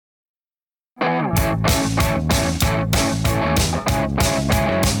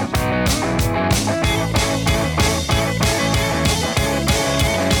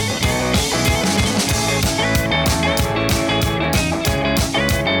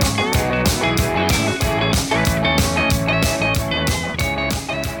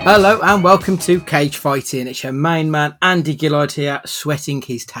Hello and welcome to Cage Fighting. It's your main man Andy Gillard here, sweating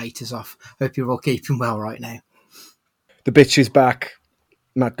his taters off. Hope you're all keeping well right now. The bitch is back.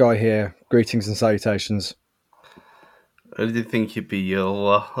 Matt Guy here. Greetings and salutations. I did think you'd be a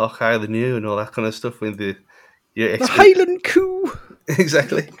lot higher than you and all that kind of stuff with the Highland coup.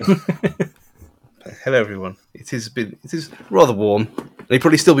 Exactly. Hello, everyone. It is rather warm. It'll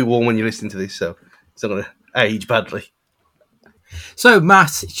probably still be warm when you listen to this, so it's not going to age badly. So,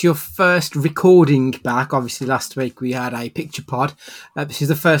 Matt, it's your first recording back. Obviously, last week we had a picture pod. This is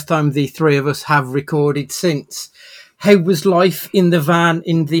the first time the three of us have recorded since. How was life in the van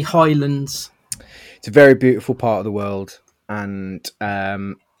in the Highlands? It's a very beautiful part of the world, and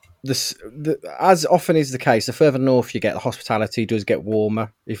as often is the case, the further north you get, the hospitality does get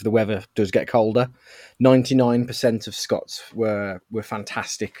warmer if the weather does get colder. 99% of Scots were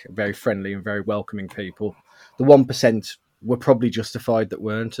fantastic, very friendly and very welcoming people. The 1% were probably justified that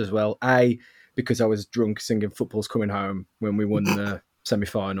weren't as well. A, because I was drunk singing Football's Coming Home when we won the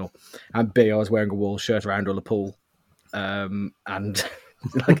semi-final, and B, I was wearing a Wall shirt around all the pool. And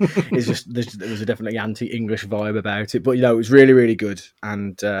like, it's just there was a definitely anti-English vibe about it, but it was really, really good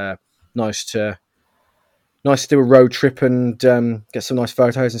and nice to do a road trip and get some nice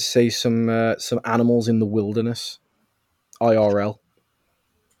photos and see some animals in the wilderness, IRL.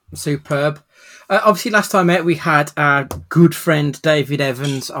 Superb. Obviously, last time out we had our good friend David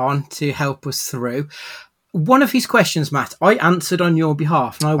Evans on to help us through. One of his questions, Matt, I answered on your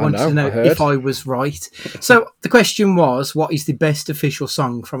behalf, and I wanted to know if I was right. So the question was, what is the best official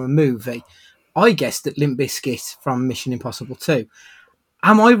song from a movie? I guessed that Limp Bizkit from Mission Impossible 2.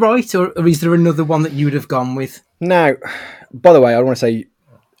 Am I right, or is there another one that you would have gone with? Now, by the way, I want to say,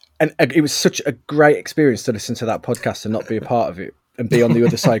 and it was such a great experience to listen to that podcast and not be a part of it and be on the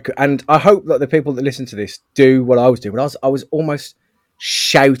other side. And I hope that the people that listen to this do what I was doing. I was almost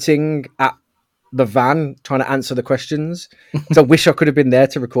shouting at the van trying to answer the questions. So I wish I could have been there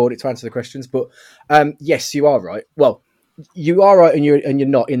to record it to answer the questions. But yes, you are right. Well, you are right, and you're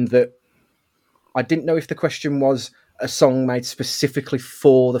not, in that I didn't know if the question was a song made specifically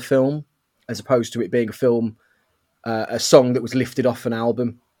for the film, as opposed to it being a song that was lifted off an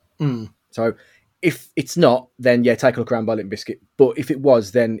album. So if it's not, then yeah, Take a Look Around by Limp Bizkit. But if it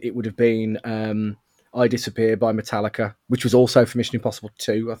was, then it would have been I Disappear by Metallica, which was also for Mission Impossible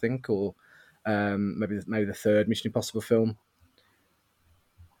 2, I think, or maybe the third Mission Impossible film.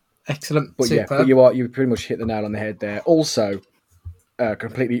 Excellent. But superb. Yeah, you pretty much hit the nail on the head there. Also,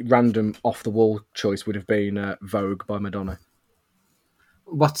 completely random off the wall choice would have been Vogue by Madonna.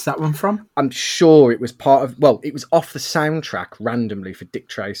 What's that one from? I'm sure it was it was off the soundtrack randomly for Dick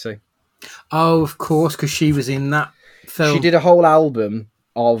Tracy. Oh, of course, because she was in that film. She did a whole album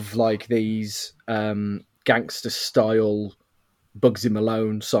of like these gangster style Bugsy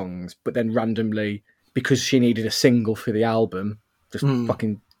Malone songs, but then randomly, because she needed a single for the album, just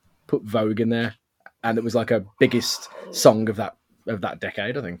fucking put Vogue in there, and it was like a biggest song of that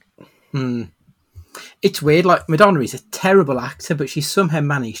decade, I think. It's weird, like Madonna is a terrible actor, but she somehow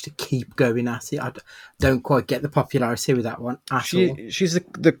managed to keep going at it. I don't quite get the popularity with that one at all. She's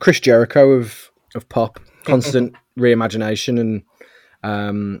the Chris Jericho of pop, constant reimagination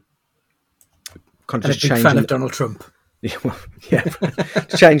and kind of just a big fan of Donald Trump. Yeah,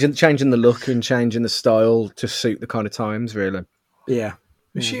 changing the look and changing the style to suit the kind of times, really. Yeah.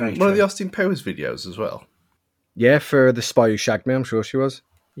 Was she in one of the Austin Powers videos as well? Yeah, for The Spy Who Shagged Me, I'm sure she was.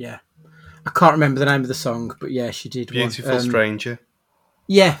 Yeah. I can't remember the name of the song, but yeah, she did. Beautiful Stranger.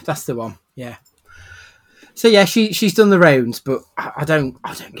 Yeah, that's the one. Yeah. So yeah, she's done the rounds, but I don't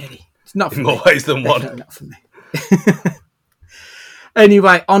get it. It's not for me. More ways than one. Not for me.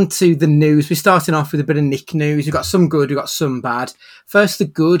 Anyway, on to the news. We're starting off with a bit of Nick news. We've got some good, we've got some bad. First, the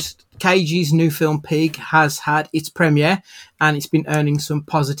good. Cage's new film Pig has had its premiere and it's been earning some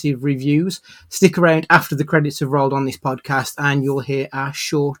positive reviews. Stick around after the credits have rolled on this podcast and you'll hear our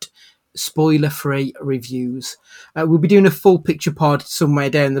short, spoiler-free reviews. We'll be doing a full picture pod somewhere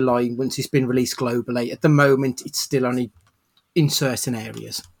down the line once it's been released globally. At the moment, it's still only in certain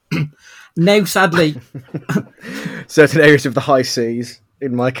areas. Now, sadly... certain areas of the high seas,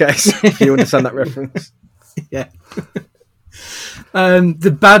 in my case, if you understand that reference. Yeah.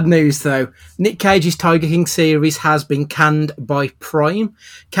 The bad news, though. Nick Cage's Tiger King series has been canned by Prime.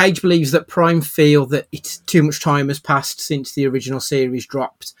 Cage believes that Prime feel that it's too much time has passed since the original series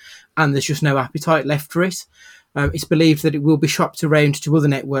dropped and there's just no appetite left for it. It's believed that it will be shopped around to other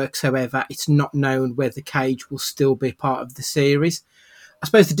networks. However, it's not known whether Cage will still be part of the series. I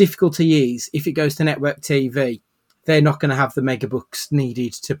suppose the difficulty is if it goes to network TV, they're not going to have the mega bucks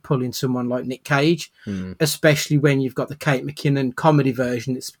needed to pull in someone like Nick Cage, especially when you've got the Kate McKinnon comedy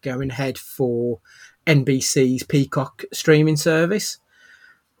version that's going ahead for NBC's Peacock streaming service.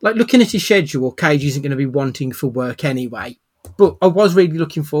 Like, looking at his schedule, Cage isn't going to be wanting for work anyway. But I was really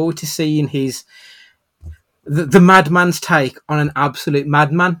looking forward to seeing the madman's take on an absolute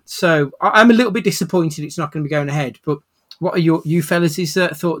madman. So I'm a little bit disappointed it's not going to be going ahead. But what are you fellas'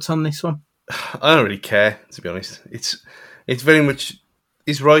 thoughts on this one? I don't really care, to be honest. It's very much.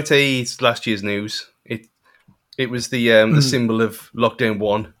 It's right. It's last year's news. It was the symbol of lockdown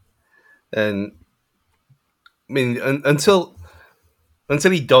 1, and I mean until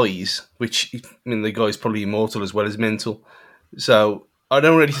he dies, which I mean the guy's probably immortal as well as mental. So I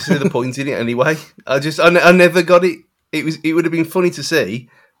don't really see the point in it anyway. I never got it. It would have been funny to see,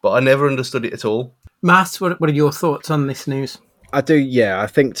 but I never understood it at all. Matt, what are your thoughts on this news? I do, yeah. I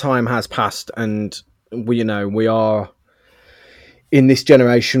think time has passed, and we are in this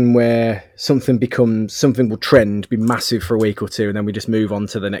generation where something will trend, be massive for a week or two, and then we just move on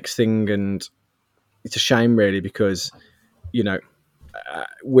to the next thing. And it's a shame, really, because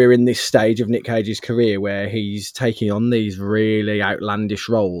we're in this stage of Nick Cage's career where he's taking on these really outlandish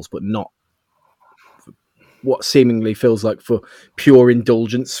roles, but not what seemingly feels like for pure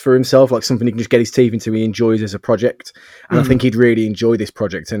indulgence for himself, like something he can just get his teeth into, he enjoys as a project. And I think he'd really enjoy this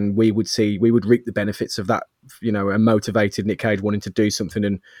project, and we would reap the benefits of that, a motivated Nick Cage wanting to do something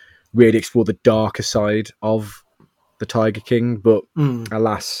and really explore the darker side of the Tiger King. But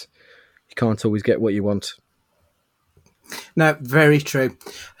alas, you can't always get what you want. No, very true.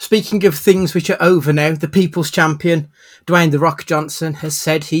 Speaking of things which are over now, the People's Champion, Dwayne "The Rock" Johnson, has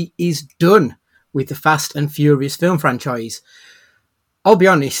said he is done with the Fast and Furious film franchise. I'll be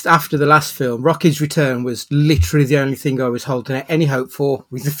honest, after the last film, Rocky's Return was literally the only thing I was holding out any hope for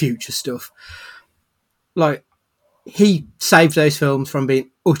with the future stuff. Like, he saved those films from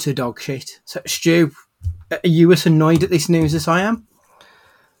being utter dog shit. So, Stu, are you as annoyed at this news as I am?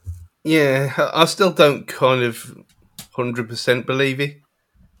 Yeah, I still don't kind of 100% believe it.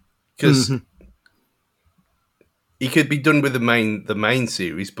 Because he could be done with the main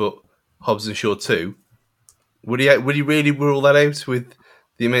series, but Hobbs and Shaw 2, would he really rule that out with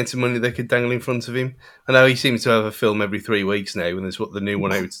the amount of money they could dangle in front of him? I know he seems to have a film every 3 weeks now, and there's the new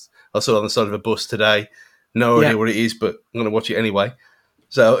one out. I saw it on the side of a bus today. No idea what it is, but I'm going to watch it anyway.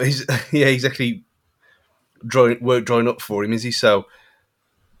 So he's actually drawing up for him, is he? So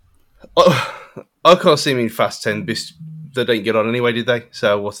I can't see him in Fast 10. They didn't get on anyway, did they?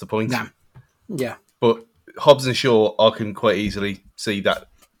 So what's the point? No. Yeah. But Hobbs and Shaw, I can quite easily see that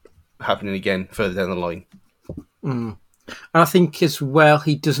happening again further down the line. And I think as well,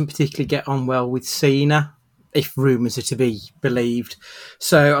 he doesn't particularly get on well with Cena, if rumours are to be believed.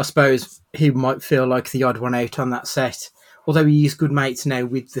 So I suppose he might feel like the odd one out on that set, although he is good mates now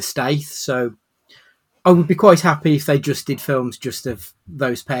with the Staith. So I would be quite happy if they just did films just of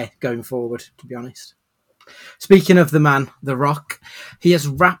those pair going forward, to be honest. Speaking of the man, The Rock, he has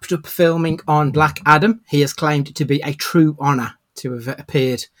wrapped up filming on Black Adam. He has claimed it to be a true honour to have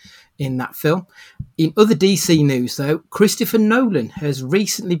appeared in that film. In other DC news, though, Christopher Nolan has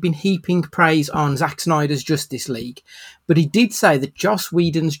recently been heaping praise on Zack Snyder's Justice League, but he did say that Joss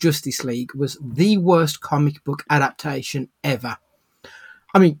Whedon's Justice League was the worst comic book adaptation ever.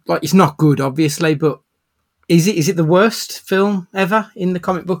 I mean, like, it's not good, obviously, but is it the worst film ever in the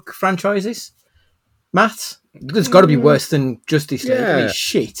comic book franchises? Matt? It's got to be worse than Justice League. I mean, it's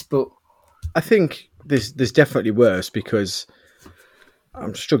shit, but I think there's definitely worse, because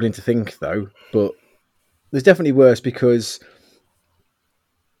I'm struggling to think, though, but there's definitely worse because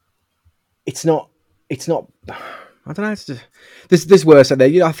it's not. I don't know. There's worse out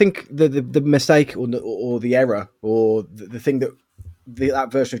there. I think the mistake or the error or the thing that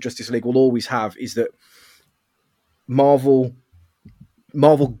that version of Justice League will always have is that Marvel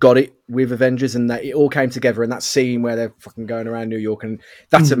got it with Avengers, and that it all came together, and that scene where they're fucking going around New York, and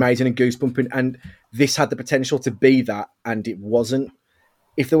that's amazing and goosebumping, and this had the potential to be that, and it wasn't.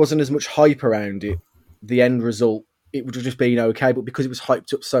 If there wasn't as much hype around it, the end result, it would have just been okay, but because it was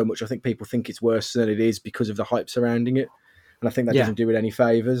hyped up so much, I think people think it's worse than it is because of the hype surrounding it, and I think that doesn't do it any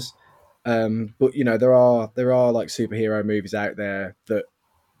favours. But, there are like superhero movies out there that,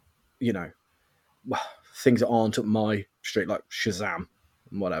 things that aren't up my street, like Shazam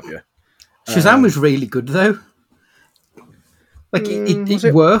and what have you. Shazam was really good, though. Like,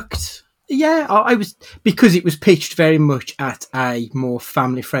 it worked. Yeah, I was, because it was pitched very much at a more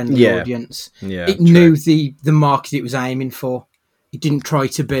family-friendly audience. Yeah, it knew the market it was aiming for. It didn't try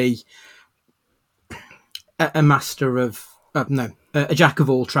to be a master of a jack of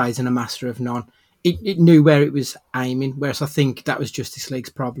all trades and a master of none. it knew where it was aiming. Whereas I think that was Justice League's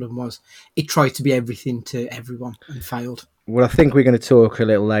problem, was it tried to be everything to everyone and failed. Well, I think we're going to talk a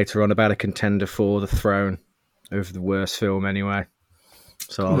little later on about a contender for the throne of the worst film anyway.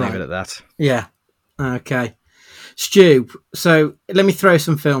 So I'll leave it at that. Yeah. Okay. Stu, so let me throw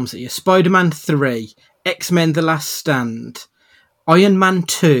some films at you. Spider-Man 3, X-Men The Last Stand, Iron Man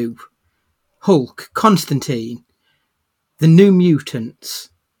 2, Hulk, Constantine, The New Mutants.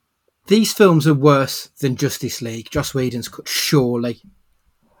 These films are worse than Justice League, Joss Whedon's cut, surely.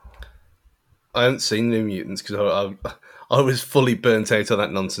 I haven't seen New Mutants because I was fully burnt out on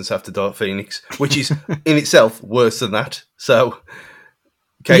that nonsense after Dark Phoenix, which is in itself worse than that. So,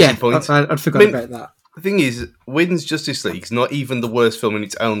 case in point. I'd forgotten about that. The thing is, Whedon's Justice League is not even the worst film in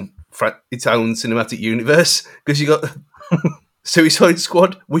its own cinematic universe, because you got Suicide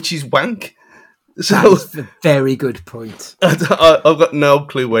Squad, which is wank. So That's a very good point. I've got no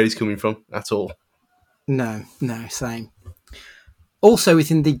clue where he's coming from at all. No, same. Also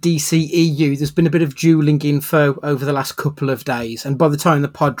within the DCEU, there's been a bit of dueling info over the last couple of days, and by the time the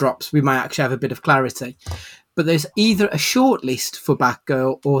pod drops, we may actually have a bit of clarity. But there's either a shortlist for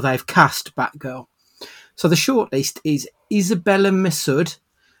Batgirl or they've cast Batgirl. So the shortlist is Isabella Massoud.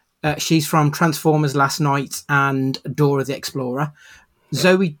 She's from Transformers Last Night and Dora the Explorer.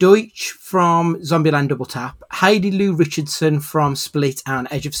 Zoe Deutsch from Zombieland Double Tap. Hayley Lou Richardson from Split and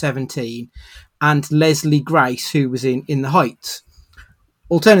Edge of 17. And Leslie Grace, who was in The Heights.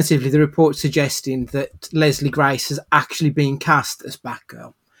 Alternatively, the report suggesting that Leslie Grace has actually been cast as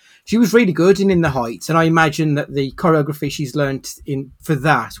Batgirl. She was really good in The Heights, and I imagine that the choreography she's learnt for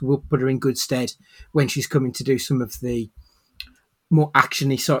that will put her in good stead when she's coming to do some of the more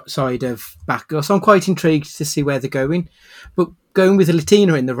actiony side of Batgirl. So I'm quite intrigued to see where they're going. But going with a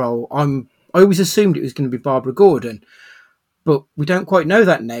Latina in the role, I always assumed it was going to be Barbara Gordon. But we don't quite know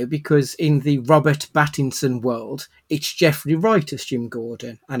that now, because in the Robert Pattinson world, it's Jeffrey Wright as Jim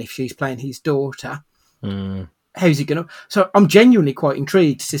Gordon. And if she's playing his daughter, how's he going to... So I'm genuinely quite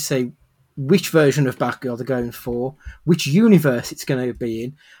intrigued to see which version of Batgirl they're going for, which universe it's going to be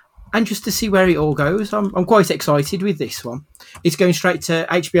in, and just to see where it all goes. I'm quite excited with this one. It's going straight to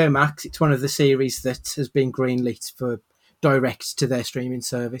HBO Max. It's one of the series that has been greenlit for direct to their streaming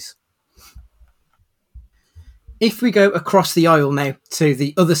service. If we go across the aisle now to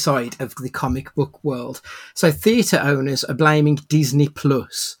the other side of the comic book world, so theatre owners are blaming Disney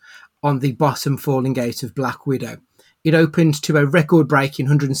Plus on the bottom falling out of Black Widow. It opened to a record-breaking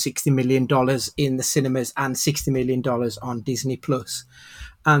 $160 million in the cinemas and $60 million on Disney Plus.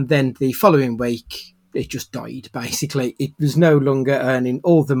 And then the following week, it just died, basically. It was no longer earning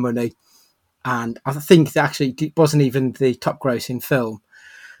all the money. And I think that actually it wasn't even the top grossing film.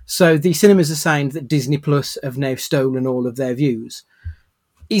 So the cinemas are saying that Disney Plus have now stolen all of their views.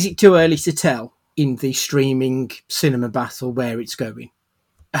 Is it too early to tell in the streaming cinema battle where it's going?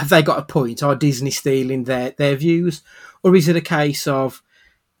 Have they got a point? Are Disney stealing their views? Or is it a case of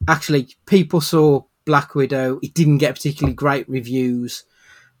actually people saw Black Widow, it didn't get particularly great reviews,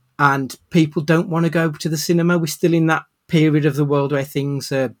 and people don't want to go to the cinema? We're still in that period of the world where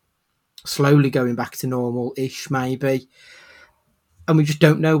things are slowly going back to normal-ish, maybe. And we just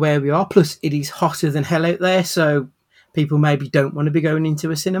don't know where we are. Plus, it is hotter than hell out there, so people maybe don't want to be going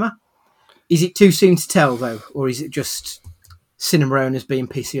into a cinema. Is it too soon to tell, though? Or is it just cinema owners being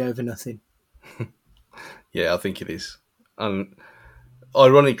pissy over nothing? Yeah, I think it is. And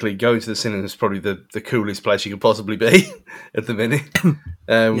ironically, going to the cinema is probably the coolest place you could possibly be at the minute.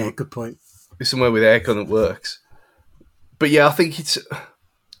 Yeah, good point. Somewhere with aircon that works. But yeah, I think it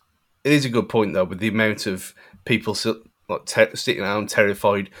is a good point, though, with the amount of people sitting around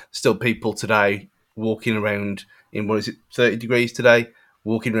terrified. Still people today walking around in, 30 degrees today,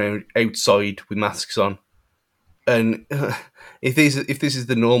 walking around outside with masks on. And if this is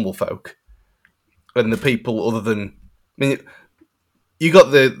the normal folk, and the people other than... I mean, you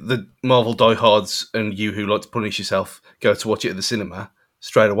got the Marvel diehards and you who like to punish yourself go to watch it at the cinema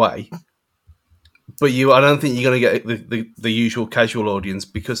straight away. But I don't think you're going to get the usual casual audience,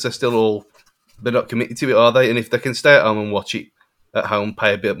 because they're not committed to it, are they? And if they can stay at home and watch it at home,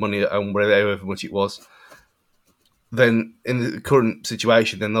 pay a bit of money at home, however much it was, then in the current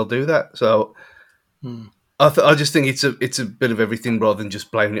situation, then they'll do that. So I just think it's a bit of everything rather than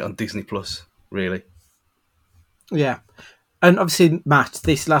just blaming it on Disney Plus, really. Yeah. And obviously, Matt,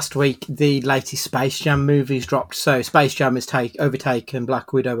 this last week, the latest Space Jam movies dropped. So Space Jam has overtaken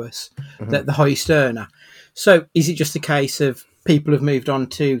Black Widow as the highest earner. So is it just a case of people have moved on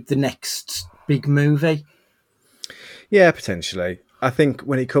to the next big movie? Yeah, potentially. I think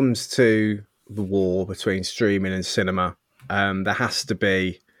when it comes to the war between streaming and cinema, there has to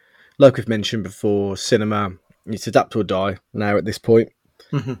be like we've mentioned before, cinema, it's adapt or die now at this point.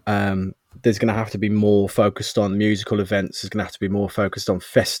 There's going to have to be more focused on musical events. There's going to have to be more focused on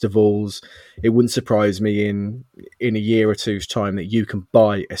festivals. It wouldn't surprise me in a year or two's time that you can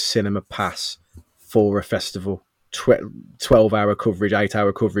buy a cinema pass for a festival, 12-hour coverage,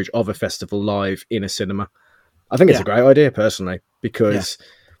 8-hour coverage of a festival live in a cinema. I think it's a great idea, personally, because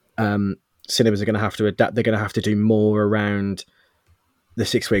cinemas are going to have to adapt. They're going to have to do more around the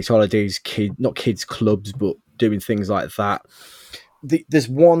 6 weeks holidays, not kids clubs, but doing things like that. There's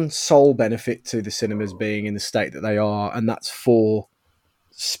one sole benefit to the cinemas being in the state that they are, and that's for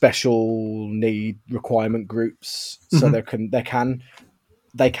special need requirement groups. So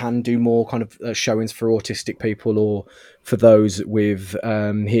they can do more kind of showings for autistic people or for those with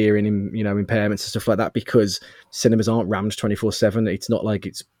hearing, impairments and stuff like that, because cinemas aren't rammed 24/7. It's not like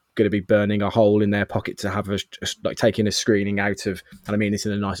it's going to be burning a hole in their pocket to have like taking a screening out of, and I mean this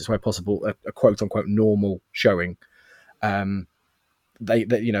in the nicest way possible, a quote unquote normal showing.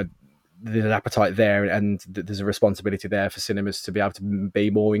 There's an appetite there, and there's a responsibility there for cinemas to be able to be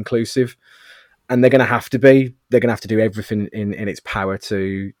more inclusive, and they're going to have to be. They're going to have to do everything in its power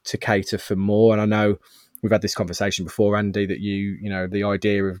to cater for more. And I know we've had this conversation before, Andy, that the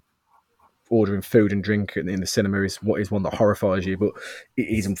idea of ordering food and drink in the cinema is one that horrifies you, but it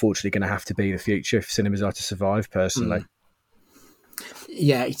is unfortunately going to have to be the future if cinemas are to survive, personally.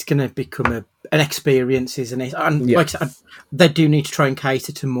 Yeah, it's going to become an experience, isn't it? And like I said, they do need to try and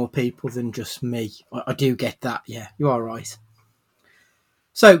cater to more people than just me. I do get that. Yeah, you are right.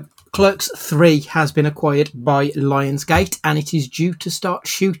 So, Clerks 3 has been acquired by Lionsgate, and it is due to start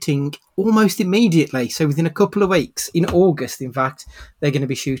shooting almost immediately. So within a couple of weeks, in August, in fact, they're going to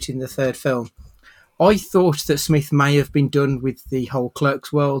be shooting the third film. I thought that Smith may have been done with the whole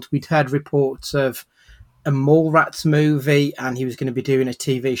Clerks world. We'd had reports of a Mallrats movie, and he was going to be doing a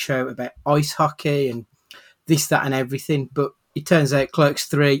TV show about ice hockey and this, that, and everything. But it turns out Clerks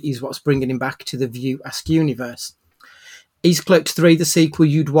 3 is what's bringing him back to the View Askew universe. Is Clerks 3 the sequel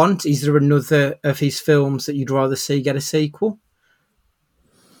you'd want? Is there another of his films that you'd rather see get a sequel?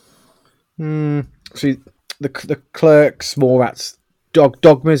 See, the Clerks, Mallrats,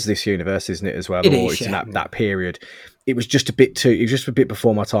 Dogma's this universe, isn't it, as well? It or is, it's in that period. It was just a bit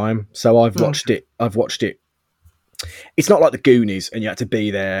before my time. So I've watched it. It's not like the Goonies and you had to be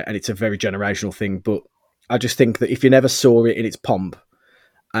there, and it's a very generational thing. But I just think that if you never saw it in its pomp,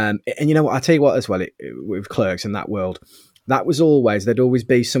 and you know what, I tell you what as well, with Clerks in that world, that was there'd always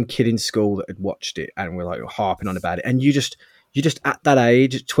be some kid in school that had watched it and were like harping on about it. And you just at that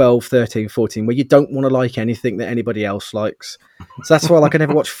age, 12, 13, 14, where you don't want to like anything that anybody else likes. So that's why I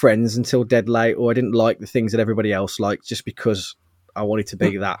never watched Friends until dead late, or I didn't like the things that everybody else liked just because I wanted to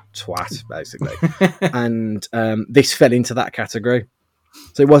be that twat, basically. And this fell into that category.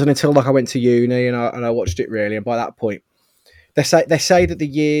 So it wasn't until I went to uni and I watched it really. And by that point, they say that the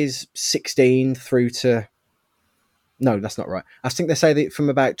years 16 through to... No, that's not right. I think they say that from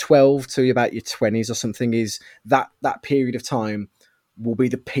about 12 to about your 20s or something is that period of time will be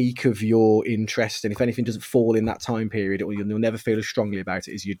the peak of your interest. And if anything doesn't fall in that time period, you'll never feel as strongly about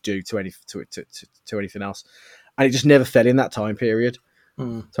it as you do to anything else. And it just never fell in that time period.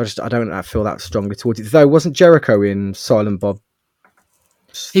 So I don't feel that strongly towards it. Though, wasn't Jericho in Silent Bob?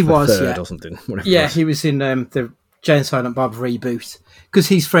 He was, third or something. Yeah, he was in the Jay and Silent Bob reboot, because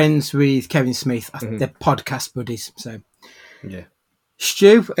he's friends with Kevin Smith. They're podcast buddies. So, yeah.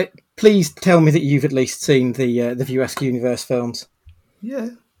 Stu, please tell me that you've at least seen the View Askew universe films. Yeah,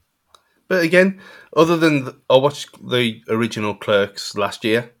 but again, other than I watched the original Clerks last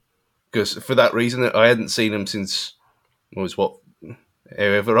year, because for that reason I hadn't seen them since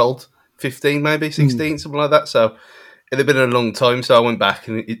however old, 15 maybe 16, something like that. So it had been a long time. So I went back,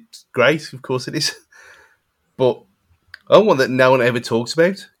 and it's great. Of course it is, but one that no one ever talks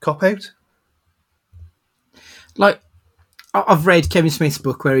about, Cop Out. Like, I've read Kevin Smith's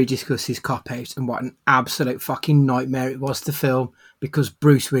book where he discusses Cop Out and what an absolute fucking nightmare it was to film because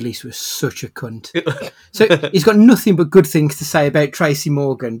Bruce Willis was such a cunt. So he's got nothing but good things to say about Tracy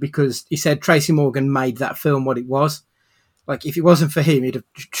Morgan, because he said Tracy Morgan made that film what it was. Like, if it wasn't for him, he'd have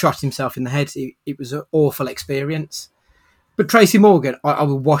shot himself in the head. It was an awful experience. But Tracy Morgan, I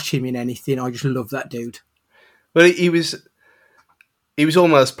would watch him in anything. I just love that dude. Well, he was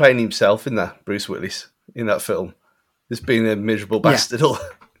almost playing himself in that, Bruce Willis, in that film. Just being a miserable bastard. Yeah.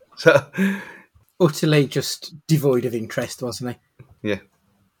 So utterly just devoid of interest, wasn't he? Yeah.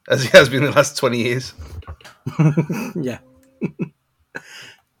 As he has been the last 20 years. Yeah.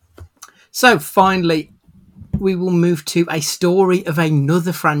 So finally, we will move to a story of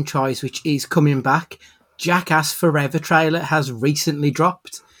another franchise which is coming back. Jackass Forever trailer has recently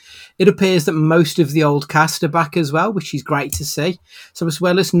dropped. It appears that most of the old cast are back as well, which is great to see. So as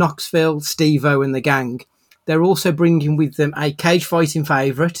well as Knoxville, Steve-O and the gang, they're also bringing with them a cage fighting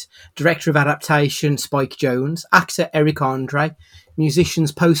favourite, director of adaptation Spike Jonze, actor Eric Andre,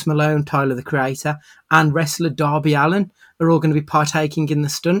 musicians Post Malone, Tyler the Creator, and wrestler Darby Allin are all going to be partaking in the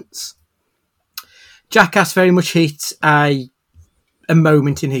stunts. Jackass very much hit a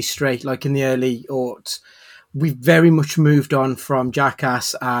moment in history, like in the early aughts. We've very much moved on from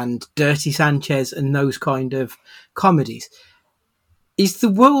Jackass and Dirty Sanchez and those kind of comedies. Is the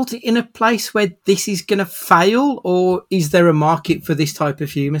world in a place where this is going to fail, or is there a market for this type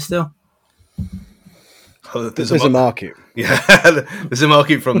of humour still? Oh, there's a market. Yeah, there's a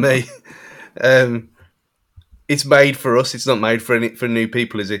market from me. It's made for us. It's not made for new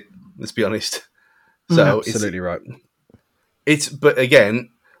people, is it? Let's be honest. So absolutely right. But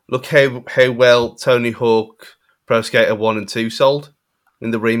again, look how well Tony Hawk Pro Skater 1 and 2 sold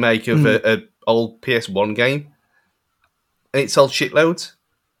in the remake of a old PS1 game. And it sold shitloads.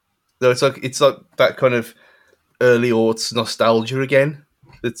 So it's like that kind of early aughts nostalgia again.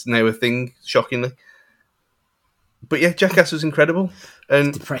 That's now a thing, shockingly. But yeah, Jackass was incredible. And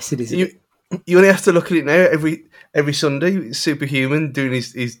it's depressing, isn't it? You only have to look at it now every Sunday. Superhuman doing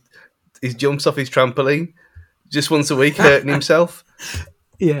his jumps off his trampoline just once a week, hurting himself.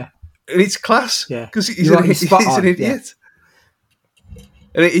 Yeah, and it's class. Yeah, because he's an idiot. Yeah.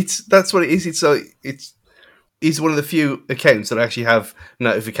 And that's what it is. He's one of the few accounts that I actually have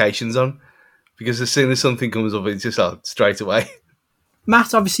notifications on, because as soon as something comes up, it's just straight away.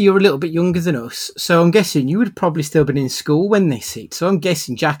 Matt, obviously you're a little bit younger than us, so I'm guessing you would have probably still been in school when this hit. So I'm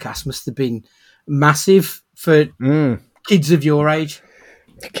guessing Jackass must have been massive for kids of your age.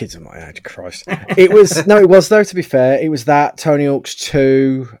 Kids of my age, Christ. It was though, to be fair. It was that, Tony Hawk's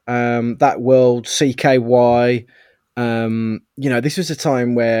 2, that World, CKY. This was a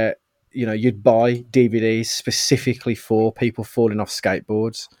time where, you'd buy DVDs specifically for people falling off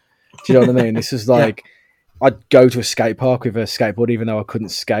skateboards. Do you know what I mean? This was like, I'd go to a skate park with a skateboard, even though I couldn't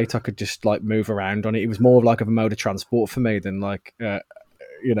skate. I could just like move around on it. It was more of like a mode of transport for me than like,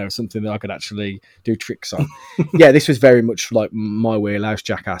 something that I could actually do tricks on. Yeah, this was very much like my wheelhouse,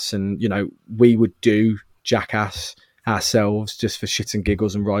 Jackass. And, we would do Jackass ourselves just for shits and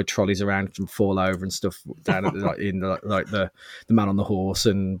giggles and ride trolleys around and fall over and stuff down at the Man on the Horse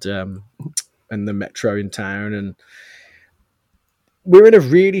and the Metro in town. And we're in a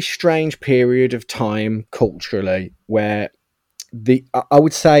really strange period of time culturally where I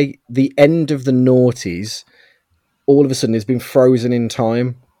would say the end of the noughties all of a sudden has been frozen in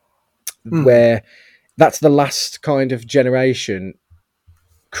time, where that's the last kind of generation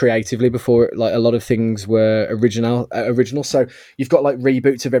creatively before like a lot of things were original. So you've got like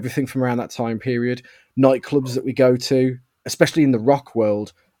reboots of everything from around that time period. Nightclubs that we go to, especially in the rock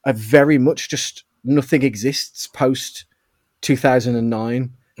world, are very much just nothing exists post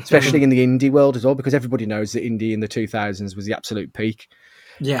 2009, especially in the indie world as well, because everybody knows that indie in the 2000s was the absolute peak.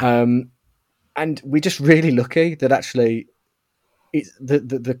 Yeah. And we're just really lucky that actually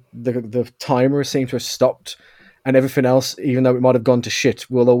the timer seems to have stopped, and everything else, even though it might have gone to shit,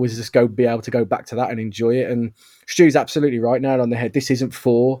 we'll always just be able to go back to that and enjoy it. And Stu's absolutely right now on the head. This isn't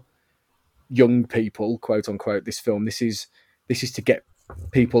for young people, quote unquote. This film, this is to get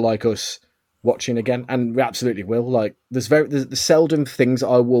people like us watching again, and we absolutely will. Like, there's seldom things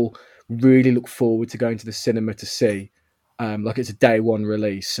I will really look forward to going to the cinema to see. Like it's a day one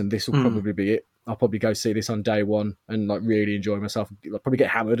release, and this will probably be it. I'll probably go see this on day one and like really enjoy myself. I'll probably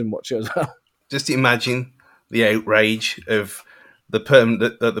get hammered and watch it as well. Just imagine the outrage of the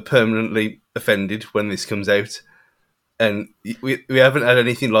permanently offended when this comes out, and we haven't had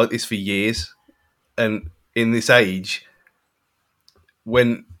anything like this for years. And in this age,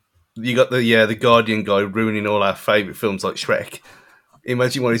 when you got the Guardian guy ruining all our favourite films like Shrek,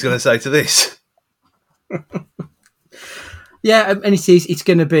 imagine what he's going to say to this. Yeah, and it's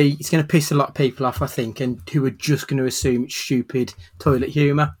going to piss a lot of people off, I think, and who are just going to assume it's stupid toilet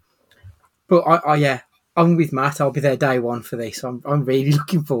humour. But I'm with Matt. I'll be there day one for this. I'm really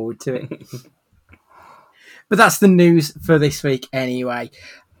looking forward to it. But that's the news for this week anyway.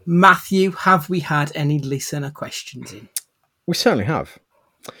 Matthew, have we had any listener questions in? We certainly have.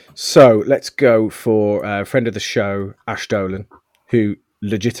 So let's go for a friend of the show, Ash Dolan, who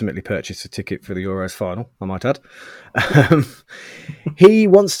legitimately purchased a ticket for the Euros final, I might add. He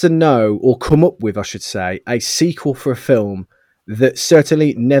wants to know, or come up with, I should say, a sequel for a film that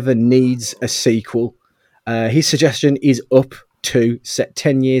certainly never needs a sequel. His suggestion is Up 2, set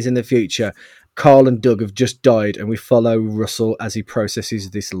 10 years in the future. Carl and Doug have just died, and we follow Russell as he processes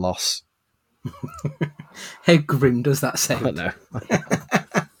this loss. How grim does that sound? I don't know.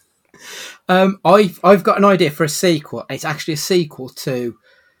 I've got an idea for a sequel. It's actually a sequel to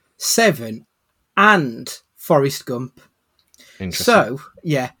Seven and Forrest Gump. Interesting. So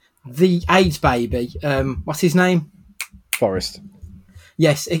yeah, the AIDS baby. What's his name? Forrest.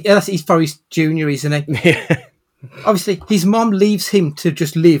 Yes, he's Forrest Junior, isn't he? Yeah. Obviously, his mom leaves him to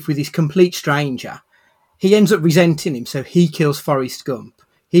just live with this complete stranger. He ends up resenting him, so he kills Forrest Gump.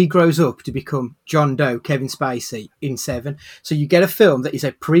 He grows up to become John Doe, Kevin Spacey, in Seven. So you get a film that is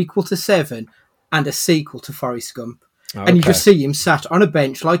a prequel to Seven and a sequel to Forrest Gump. Okay. And you just see him sat on a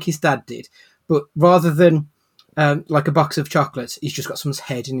bench like his dad did, but rather than like a box of chocolates, he's just got someone's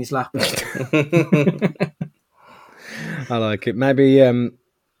head in his lap. I like it. Maybe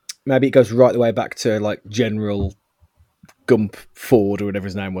it goes right the way back to like General Gump Ford or whatever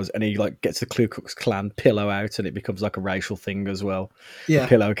his name was, and he like gets the Ku Klux Klan pillow out, and it becomes like a racial thing as well. Yeah, the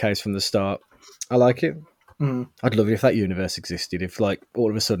pillowcase from the start. I like it. I'd love it if that universe existed. If like all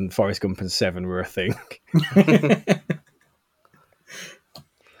of a sudden Forrest Gump and Seven were a thing.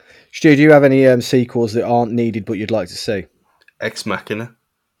 Stu, do you have any sequels that aren't needed but you'd like to see? Ex Machina.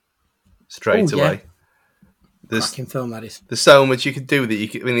 Straight away. Yeah. Cracking film that is. There's so much you could do with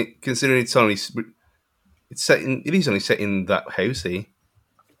it. Considering it is only set in that house here.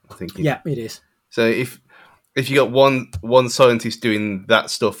 I think. Yeah, it is. So if you got one scientist doing that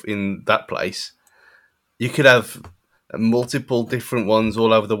stuff in that place, you could have multiple different ones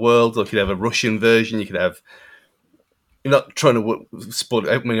all over the world. Or you could have a Russian version. You could have. You're not trying to spoil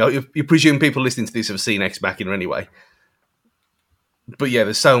it. I mean, you presume people listening to this have seen Ex Machina anyway. But yeah,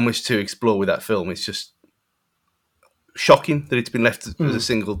 there's so much to explore with that film. It's just shocking that it's been left as a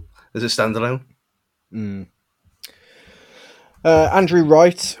standalone. Andrew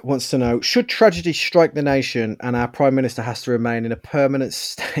Wright wants to know, should tragedy strike the nation and our Prime Minister has to remain in a permanent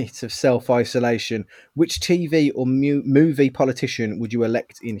state of self-isolation, which TV or movie politician would you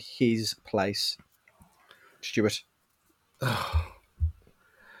elect in his place? Stuart?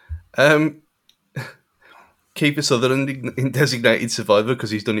 Kiefer Sutherland in Designated Survivor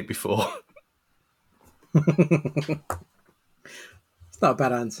because he's done it before. It's not a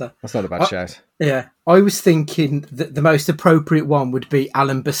bad answer. That's not a bad shout. Yeah, I was thinking that the most appropriate one would be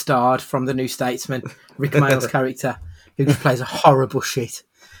Alan Bastard from The New Statesman, Rick Mayall's character, who just plays a horrible shit.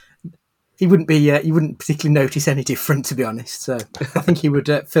 He wouldn't be. You wouldn't particularly notice any different, to be honest. So I think he would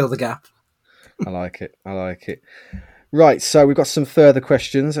fill the gap. I like it. Right, so we've got some further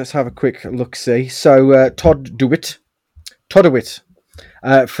questions. Let's have a quick look-see. So, Todd DeWitt.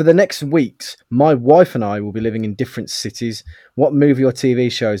 For the next weeks, my wife and I will be living in different cities. What movie or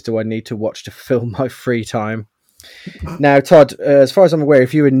TV shows do I need to watch to fill my free time? Now, Todd, as far as I'm aware,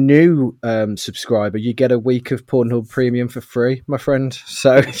 if you're a new subscriber, you get a week of Pornhub Premium for free, my friend.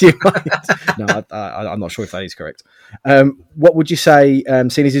 So you might... No, I'm not sure if that is correct. What would you say,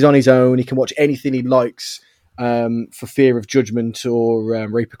 seeing as he's on his own, he can watch anything he likes for fear of judgment or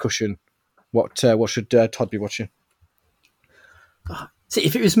repercussion? What should Todd be watching? See,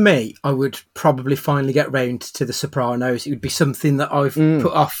 if it was me, I would probably finally get round to The Sopranos. It would be something that I've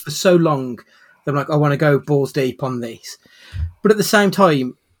put off for so long that I'm like, I want to go balls deep on this. But at the same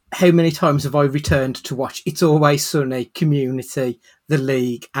time, how many times have I returned to watch It's Always Sunny, Community, The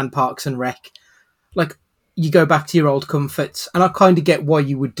League, and Parks and Rec? Like, you go back to your old comforts, and I kind of get why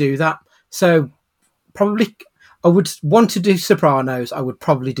you would do that. So, probably, I would want to do Sopranos. I would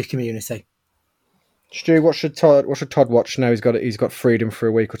probably do Community. Stu, what should Todd watch now he's got freedom for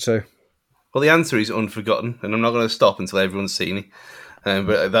a week or two? Well, the answer is Unforgotten, and I'm not going to stop until everyone's seen it.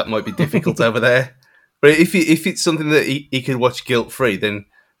 But that might be difficult over there. But if it's something that he could watch guilt-free, then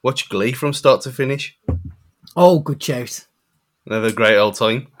watch Glee from start to finish. Oh, good shout. Have a great old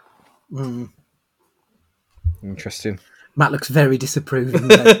time. Interesting. Matt looks very disapproving.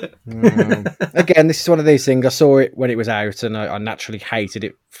 Again, this is one of these things. I saw it when it was out, and I naturally hated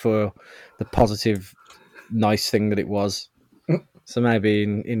it for the positive, nice thing that it was. So maybe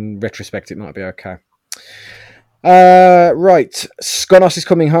in retrospect, it might be okay. Right. Skonos is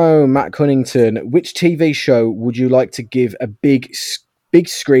coming home. Matt Cunnington. Which TV show would you like to give a big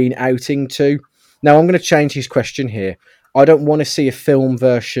screen outing to? Now, I'm going to change his question here. I don't want to see a film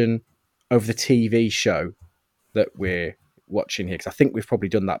version of the TV show that we're watching here, because I think we've probably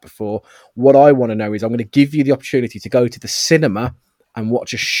done that before. What I want to know is I'm going to give you the opportunity to go to the cinema and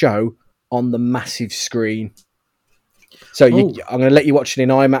watch a show on the massive screen. So I'm going to let you watch it in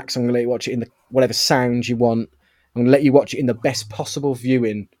IMAX. I'm going to let you watch it in whatever sound you want. I'm going to let you watch it in the best possible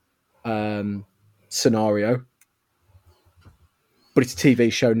viewing scenario. But it's a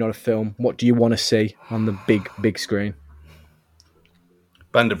TV show, not a film. What do you want to see on the big screen?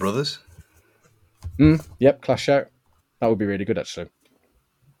 Band of Brothers. Yep, Clash Out. That would be really good, actually.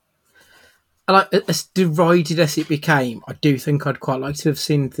 As derided as it became, I do think I'd quite like to have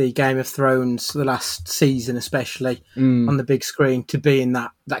seen the Game of Thrones, the last season especially, on the big screen, to be in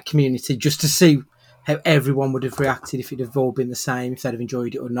that community, just to see how everyone would have reacted if it had all been the same, if they'd have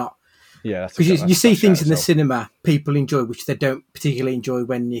enjoyed it or not. Yeah, because you see things in the cinema people enjoy, which they don't particularly enjoy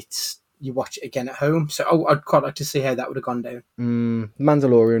when you watch it again at home. So I'd quite like to see how that would have gone down.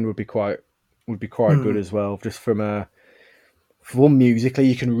 Mandalorian would be quite good as well, just from for one, musically,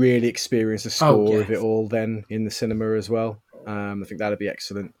 you can really experience the score of it all then in the cinema as well. I think that'd be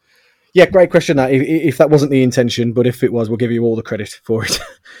excellent. Yeah, great question. That if that wasn't the intention, but if it was, we'll give you all the credit for it.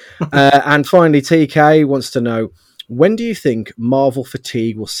 And finally, TK wants to know, when do you think Marvel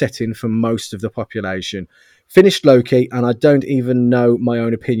fatigue will set in for most of the population? Finished Loki, and I don't even know my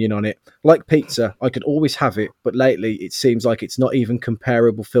own opinion on it. Like pizza, I could always have it, but lately it seems like it's not even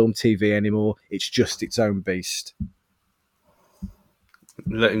comparable film TV anymore. It's just its own beast.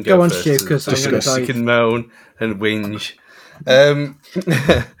 Let him go on, first. Stu, because I'm going to die. You can moan and whinge.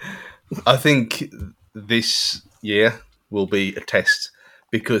 I think this year will be a test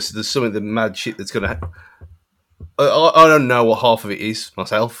because there's some of the mad shit that's going to happen. I don't know what half of it is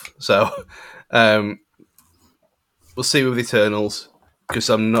myself, so we'll see with Eternals, because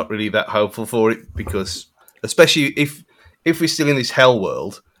I'm not really that hopeful for it, because especially if we're still in this hell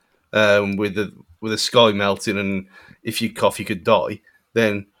world with the sky melting, and if you cough you could die,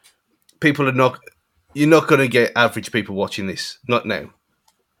 then you're not going to get average people watching this, not now.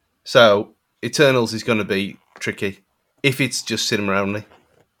 So Eternals is going to be tricky if it's just cinema only.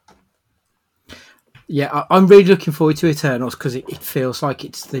 Yeah, I'm really looking forward to Eternals because it feels like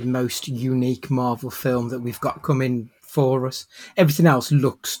it's the most unique Marvel film that we've got coming for us. Everything else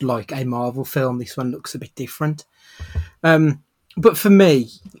looks like a Marvel film. This one looks a bit different. But for me,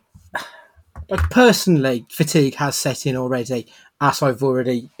 like personally, fatigue has set in already, as I've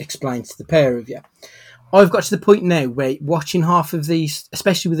already explained to the pair of you. I've got to the point now where watching half of these,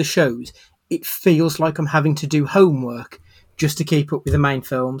 especially with the shows, it feels like I'm having to do homework just to keep up with the main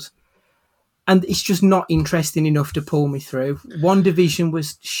films. And it's just not interesting enough to pull me through. WandaVision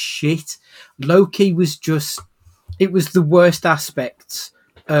was shit. Loki was just... It was the worst aspects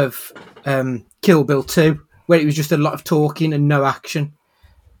of Kill Bill 2, where it was just a lot of talking and no action.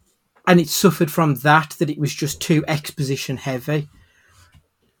 And it suffered from that it was just too exposition heavy.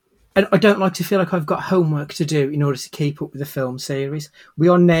 And I don't like to feel like I've got homework to do in order to keep up with the film series. We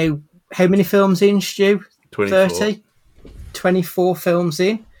are now... How many films in, Stu? 24. 30? 24 films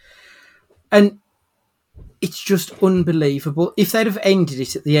in. And it's just unbelievable. If they'd have ended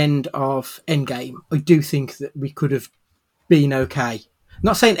it at the end of Endgame, I do think that we could have been okay.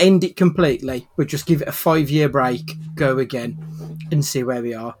 Not saying end it completely, but just give it a 5-year break, go again, and see where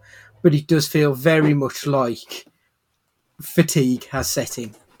we are. But it does feel very much like fatigue has set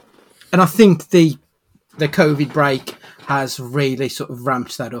in. And I think the COVID break has really sort of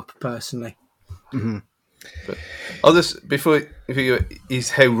ramped that up, personally. Mm-hmm. But I'll just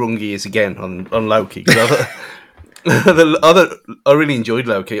is how wrong he is again on Loki. I really enjoyed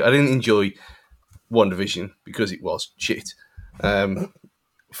Loki. I didn't enjoy WandaVision because it was shit.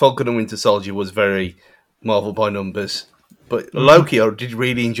 Falcon and Winter Soldier was very Marvel by numbers, but Loki I did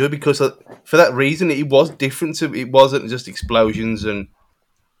really enjoy because for that reason it was different. It wasn't just explosions and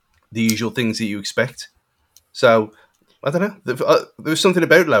the usual things that you expect. So I don't know. There was something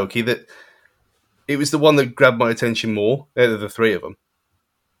about Loki that. It was the one that grabbed my attention more out of the three of them.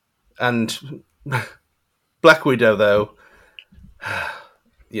 And Black Widow, though,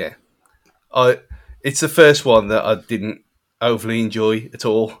 yeah. It's the first one that I didn't overly enjoy at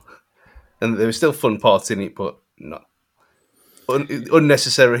all. And there were still fun parts in it, but not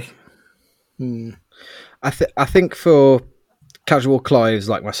unnecessary. I think for casual Clives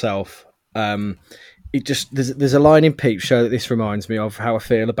like myself, it just there's a line in Peep Show that this reminds me of how I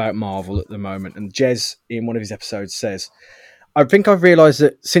feel about Marvel at the moment. And Jez, in one of his episodes, says, I think I've realised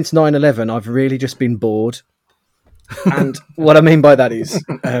that since 9/11, I've really just been bored. And what I mean by that is,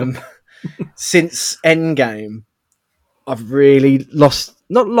 since Endgame, I've really not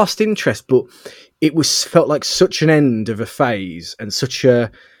lost interest, but it felt like such an end of a phase and such a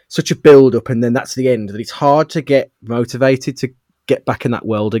build up, and then that's the end, that it's hard to get motivated to get back in that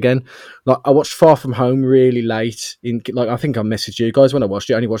world again. Like I watched Far From Home really late I think I messaged you guys when I watched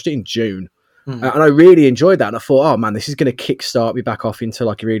it. I only watched it in June, and I really enjoyed that. And I thought, oh man, this is going to kickstart me back off into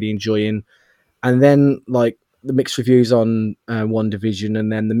like really enjoying. And then like the mixed reviews on WandaVision,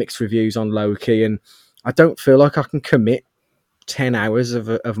 and then the mixed reviews on Loki, and I don't feel like I can commit 10 hours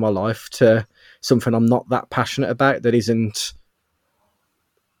of my life to something I'm not that passionate about, that isn't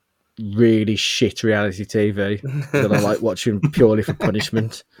really shit reality TV that I like watching purely for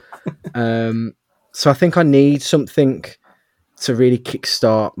punishment. So I think I need something to really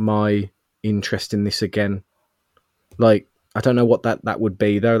kickstart my interest in this again. Like, I don't know what that would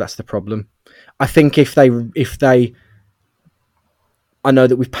be though. That's the problem. I think if they, I know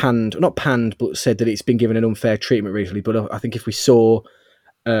that we've not panned, but said that it's been given an unfair treatment recently. But I think if we saw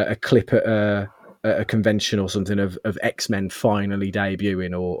a clip at a convention or something of X-Men finally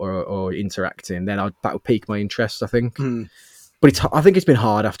debuting or interacting, then that would pique my interest, I think. But I think it's been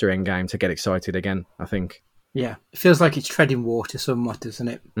hard after Endgame to get excited again, I think. Yeah, it feels like it's treading water somewhat, doesn't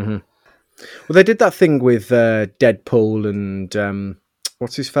it? Mm-hmm. Well, they did that thing with Deadpool and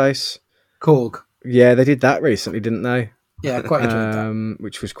what's his face? Korg. Yeah, they did that recently, didn't they? Yeah, I quite enjoyed that.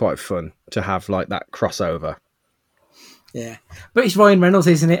 Which was quite fun to have, like, that crossover. Yeah, but it's Ryan Reynolds,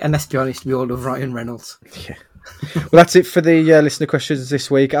 isn't it? And let's be honest, we all love Ryan Reynolds. Yeah. Well, that's it for the listener questions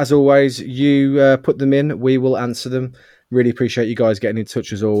this week. As always, you put them in, we will answer them. Really appreciate you guys getting in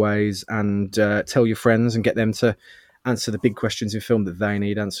touch as always, and tell your friends and get them to answer the big questions in film that they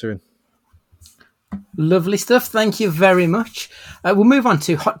need answering. Lovely stuff. Thank you very much. We'll move on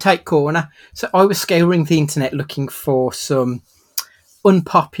to Hot Take Corner. So I was scouring the internet looking for some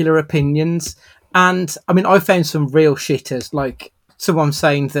unpopular opinions. And I mean, I found some real shitters, like someone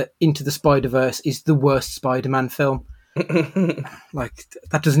saying that Into the Spider-Verse is the worst Spider-Man film. Like,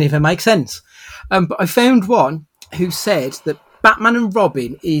 that doesn't even make sense. But I found one who said that Batman and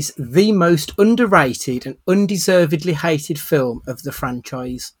Robin is the most underrated and undeservedly hated film of the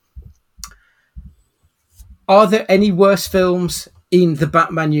franchise. Are there any worse films in the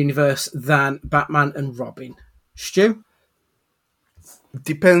Batman universe than Batman and Robin? Stu?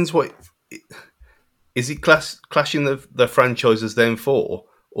 Depends what... Is it clashing the franchises then for,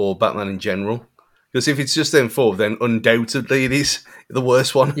 or Batman in general? Because if it's just them four, then undoubtedly it is the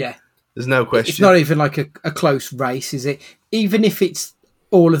worst one. Yeah. There's no question. It's not even like a close race, is it? Even if it's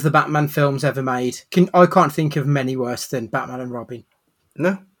all of the Batman films ever made, I can't think of many worse than Batman and Robin.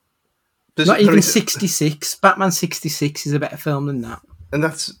 No. Not even 66. Batman 66 is a better film than that. And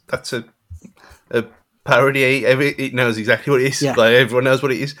that's a parody. It knows exactly what it is. Yeah. Like, everyone knows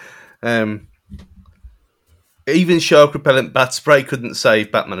what it is. Even shark repellent bat spray couldn't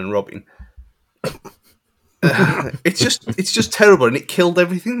save Batman and Robin. It's just terrible, and it killed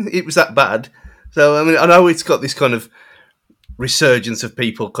everything. It was that bad. So I mean, I know it's got this kind of resurgence of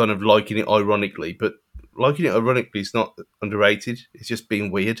people kind of liking it ironically, but liking it ironically is not underrated. It's just being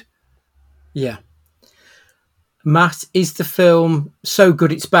weird. Yeah. Matt, is the film so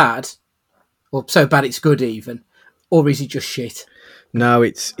good it's bad, or so bad it's good even, or is it just shit? No,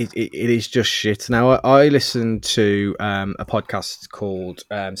 it is just shit. Now, I listened to a podcast called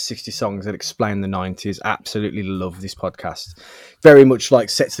 60 Songs That Explain the 90s. Absolutely love this podcast. Very much like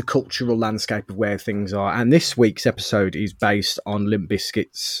sets the cultural landscape of where things are. And this week's episode is based on Limp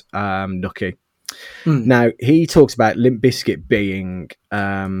Bizkit's Nookie. Now, he talks about Limp Bizkit being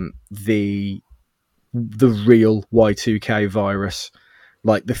the real Y2K virus.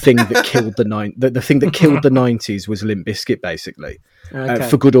 Like the thing that killed the thing that killed the 90s was Limp Bizkit, basically. Okay.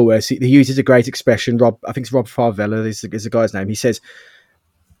 For good or worse, he uses a great expression. I think it's Rob Farvella is the guy's name. He says,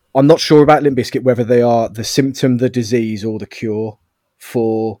 "I'm not sure about Limp Bizkit whether they are the symptom, the disease, or the cure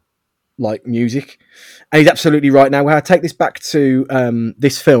for like music." And he's absolutely right. Now, when I take this back to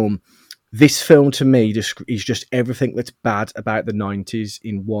this film to me is just everything that's bad about the 90s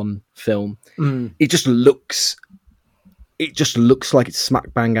in one film. It just looks like it's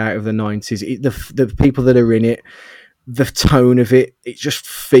smack bang out of the 90s. The people that are in it, the tone of it, it just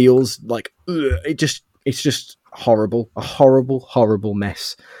feels like it's just horrible, a horrible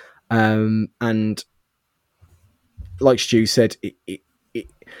mess. And like Stu said,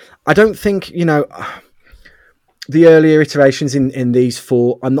 I don't think, the earlier iterations in these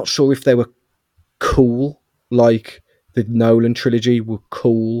four, I'm not sure if they were cool, like the Nolan trilogy were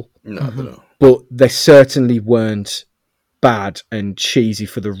cool. No, I don't know. But they certainly weren't bad and cheesy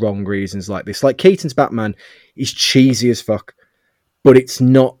for the wrong reasons like this. Like Keaton's Batman is cheesy as fuck, but it's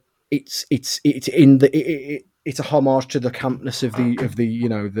not. It's a homage to the campness of the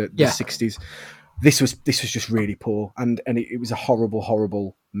 60s. This was just really poor, and it was a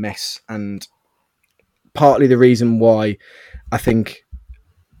horrible mess. And partly the reason why I think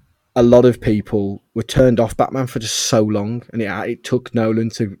a lot of people were turned off Batman for just so long, and it took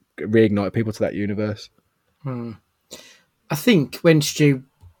Nolan to reignite people to that universe. I think when Stu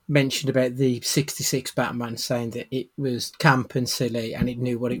mentioned about the 66 Batman saying that it was camp and silly and it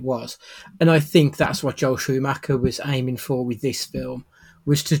knew what it was, and I think that's what Joel Schumacher was aiming for with this film,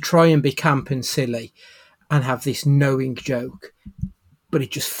 was to try and be camp and silly and have this knowing joke, but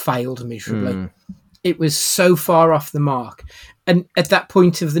it just failed miserably. it was so far off the mark. And at that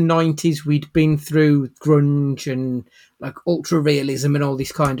point of the 90s, we'd been through grunge and like ultra realism and all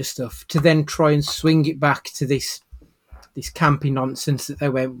this kind of stuff. To then try and swing it back to this campy nonsense that they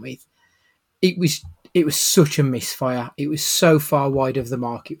went with, it was such a misfire. It was so far wide of the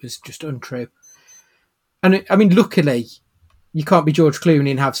mark. It was just untrue. And I mean, luckily, you can't be George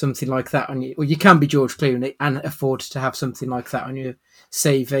Clooney and have something like that on you, or you can be George Clooney and afford to have something like that on your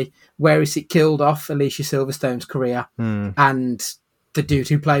CV. Whereas it killed off Alicia Silverstone's career and the dude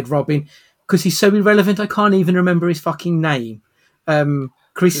who played Robin, because he's so irrelevant. I can't even remember his fucking name.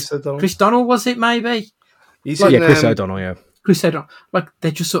 Chris Donnell, was it? Maybe. Chris O'Donnell. Yeah, Chris O'Donnell. Like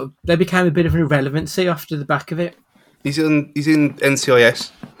they just they became a bit of an irrelevancy after the back of it. He's in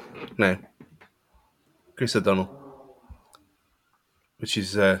NCIS now. Chris O'Donnell. Which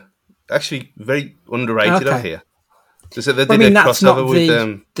is actually very underrated out here. So they did that's not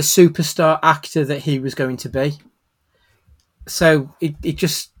the superstar actor that he was going to be. So it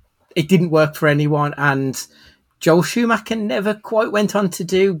didn't work for anyone, and Joel Schumacher never quite went on to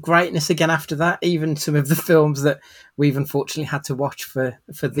do greatness again after that. Even some of the films that we've unfortunately had to watch for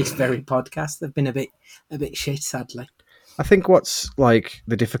this very podcast, they've been a bit shit, sadly. I think what's like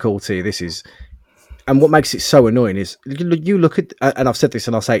the difficulty this is. And what makes it so annoying is you look at, and I've said this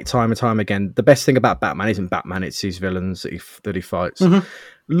and I'll say it time and time again, the best thing about Batman isn't Batman, it's his villains that he fights. Mm-hmm.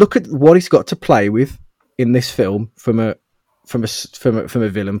 Look at what he's got to play with in this film from a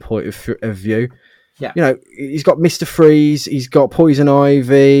villain point of view. Yeah. You know, he's got Mr. Freeze, he's got Poison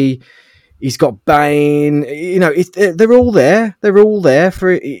Ivy, he's got Bane. You know, they're all there. They're all there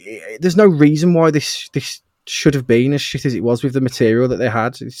for it. There's no reason why this should have been as shit as it was with the material that they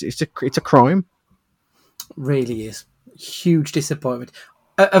had. It's a crime. Really is. Huge disappointment.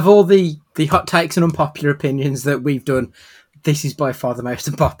 Of all the hot takes and unpopular opinions that we've done, this is by far the most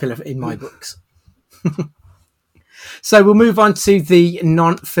unpopular in my books. So we'll move on to the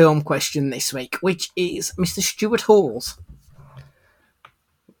non-film question this week, which is Mr. Stuart Hall's.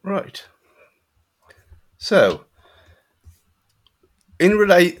 Right. So, when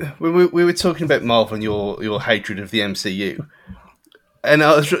we were talking about Marvel and your hatred of the MCU, and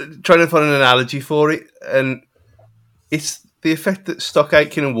I was trying to find an analogy for it, and it's the effect that Stock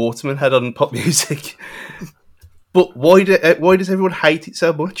Aitken and Waterman had on pop music. But why does everyone hate it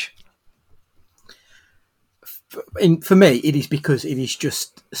so much? For me, it is because it is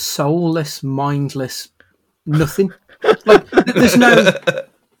just soulless, mindless, nothing. Like there's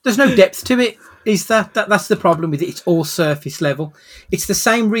no depth to it. Is that's the problem with it? It's all surface level. It's the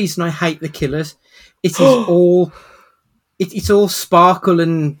same reason I hate The Killers. It is all. It's all sparkle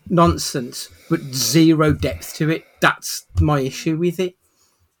and nonsense, but zero depth to it. That's my issue with it.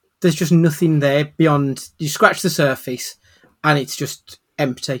 There's just nothing there beyond... You scratch the surface, and it's just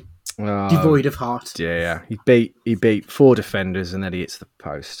empty, devoid of heart. Yeah. He beat 4 defenders, and then he hits the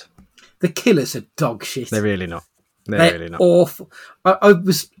post. The Killers are dog shit. They're really not. They're really not. Awful. I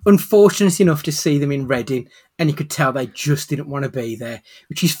was unfortunate enough to see them in Reading, and you could tell they just didn't want to be there,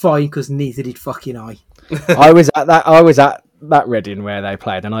 which is fine because neither did fucking I. I was at that Reading where they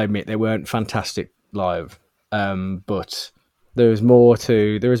played, and I admit they weren't fantastic live, but there was more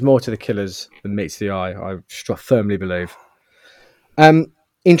to the Killers than meets the eye. I firmly believe.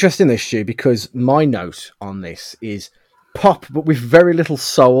 Interesting this, Stu, because my note on this is pop, but with very little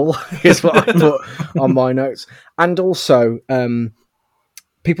soul. Is what I put on my notes, and also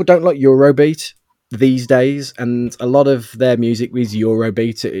people don't like Eurobeat these days, and a lot of their music is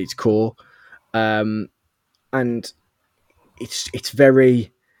Eurobeat at its core. And it's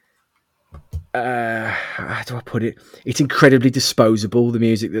very how do I put it? It's incredibly disposable, the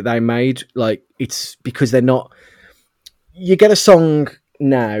music that they made. Like, it's because they're not... You get a song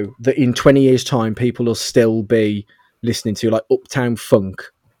now that in 20 years' time people will still be listening to, like Uptown Funk,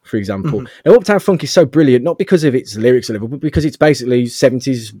 for example. Mm-hmm. Now, Uptown Funk is so brilliant, not because of its lyrics level, but because it's basically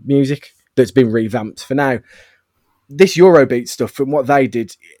 70s music that's been revamped for now. This Eurobeat stuff, from what they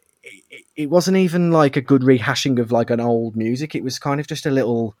did... It wasn't even like a good rehashing of like an old music. It was kind of just a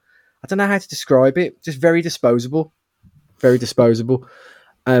little, I don't know how to describe it, just very disposable.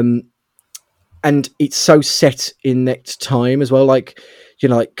 And it's so set in that time as well. Like, you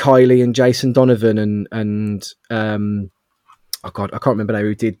know, like Kylie and Jason Donovan and oh God, I can't remember now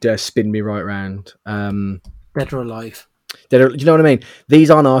who did Spin Me Right Round. Dead or Alive. You know what I mean? These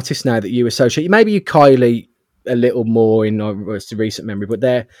aren't artists now that you associate. Maybe you Kylie a little more in the recent memory, but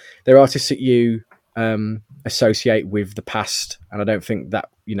they're artists that you associate with the past, and I don't think that,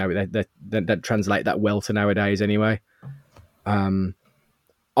 you know, they translate that well to nowadays anyway.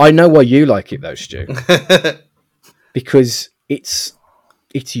 I know why you like it though, Stu, because it's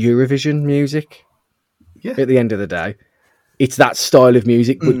Eurovision music. Yeah. At the end of the day, it's that style of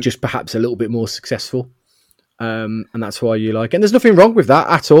music, but just perhaps a little bit more successful. And that's why you like it. And there's nothing wrong with that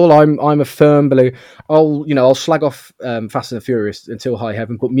at all. I'm a firm believer. I'll slag off Fast and the Furious until high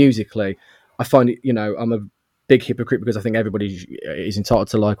heaven, but musically, I find it. I'm a big hypocrite because I think everybody is entitled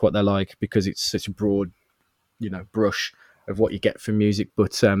to like what they like because it's such a broad, brush of what you get from music.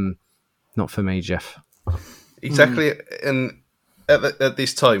 But not for me, Jeff. Exactly. And at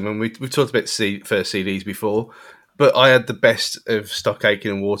this time, when we've talked about first CDs before, but I had the best of Stock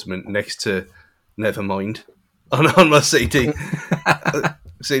Aitken and Waterman next to Nevermind on my CD.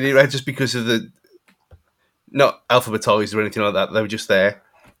 CD, right? Just because of not alphabetized or anything like that. They were just there.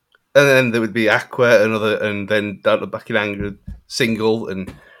 And then there would be Aqua, and then Don't Look Back in Anger single.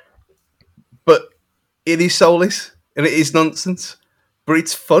 But it is soulless and it is nonsense, but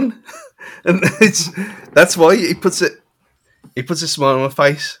it's fun. And that's why it puts a smile on my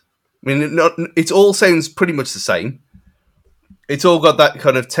face. I mean, it all sounds pretty much the same. It's all got that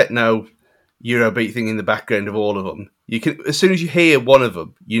kind of techno Eurobeat thing in the background of all of them. You can, as soon as you hear one of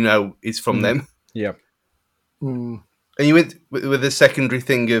them, it's from them. Yeah. And you went with the secondary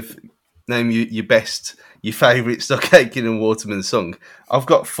thing of name your favourite Stock Aitken and Waterman song. I've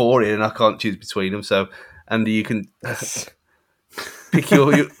got 4 here and I can't choose between them. So, Andy, you can pick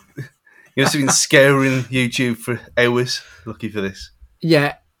your you must have been scouring YouTube for hours looking for this.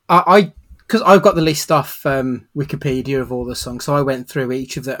 Yeah, because I've got the list off Wikipedia of all the songs, so I went through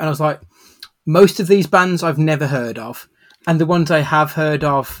each of them, and I was like, most of these bands I've never heard of, and the ones I have heard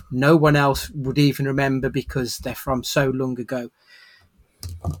of, no one else would even remember because they're from so long ago.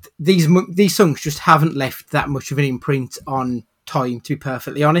 These songs just haven't left that much of an imprint on time, to be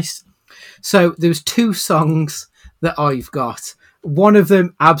perfectly honest. So there's 2 songs that I've got. One of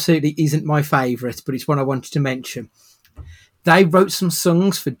them absolutely isn't my favourite, but it's one I wanted to mention. They wrote some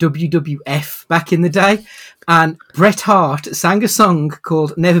songs for WWF back in the day, and Bret Hart sang a song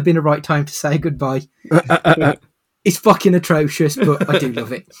called Never Been a Right Time to Say Goodbye. It's fucking atrocious, but I do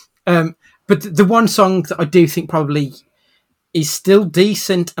love it. But the one song that I do think probably is still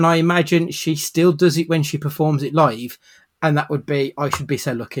decent, and I imagine she still does it when she performs it live, and that would be I Should Be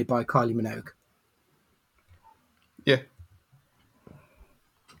So Lucky by Kylie Minogue. Yeah.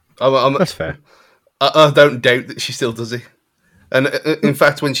 That's fair. I don't doubt that she still does it. And in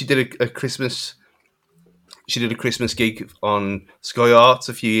fact, when she did a Christmas gig on Sky Arts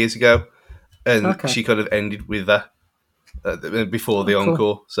a few years ago, and she kind of ended with that before the encore.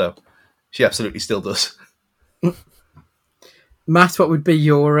 Cool. So she absolutely still does. Matt, what would be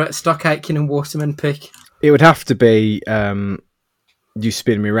your Stock Aitken and Waterman pick? It would have to be You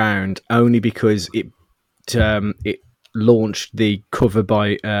Spin Me Round, only because it launched the cover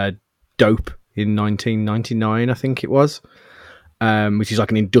by Dope in 1999, I think it was, which is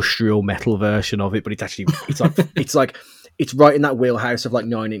like an industrial metal version of it, but it's right in that wheelhouse of like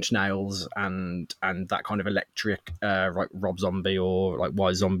 9 Inch Nails and that kind of electric, like Rob Zombie or like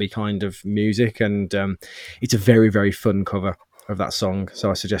White Zombie kind of music, and it's a very, very fun cover of that song.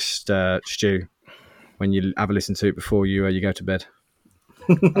 So I suggest Stu, when you have a listen to it before you go to bed.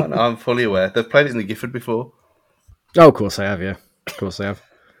 I'm fully aware. They've played it in the Gifford before. Oh, of course they have, yeah. Of course they have.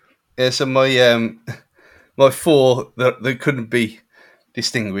 Yeah, so my 4 that couldn't be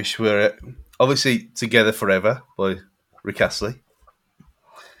distinguished were obviously Together Forever by Rick Astley.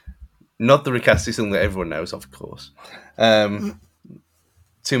 Not the Rick Astley song that everyone knows, of course. Too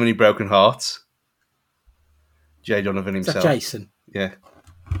Many Broken Hearts. Jay Donovan himself. Is that Jason? Yeah.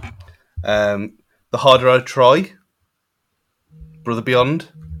 The Harder I Try. Brother Beyond.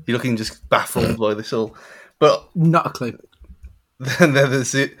 You're looking just baffled by this all. But not a clue. Then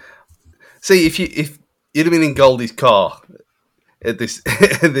there's it. See, if you'd have been in Goldie's car at this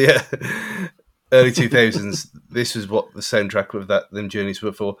in the early 2000s, this was what the soundtrack of them journeys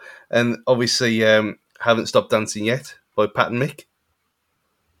were for. And obviously, Haven't Stopped Dancing Yet by Pat and Mick.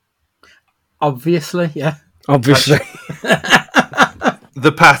 Obviously, yeah. Obviously.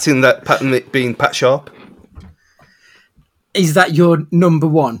 The Pat in that Pat and Mick being Pat Sharp. Is that your number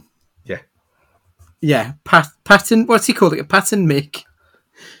 1? Yeah. Yeah. Patton, what's he called it? Pat and Mick.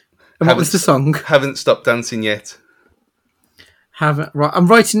 And what was the song? Haven't Stopped Dancing Yet. Right, I'm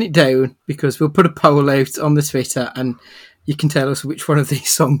writing it down because we'll put a poll out on the Twitter and you can tell us which one of these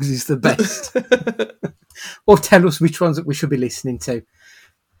songs is the best. Or tell us which ones that we should be listening to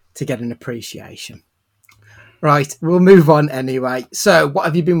get an appreciation. Right, we'll move on anyway. So, what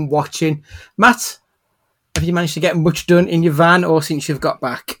have you been watching? Matt, have you managed to get much done in your van or since you've got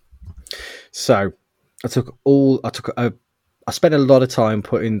back? So, I took I spent a lot of time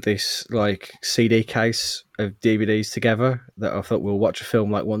putting this like CD case of DVDs together that I thought we'll watch a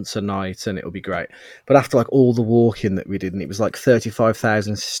film like once a night and it'll be great. But after like all the walking that we did, and it was like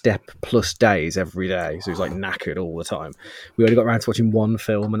 35,000 step plus days every day, so it was like knackered all the time. We only got around to watching one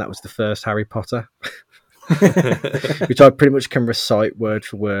film, and that was the first Harry Potter, which I pretty much can recite word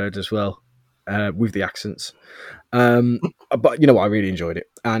for word as well, with the accents. But you know what, I really enjoyed it,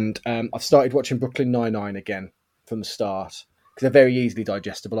 and I've started watching Brooklyn Nine-Nine again from the start, because they're very easily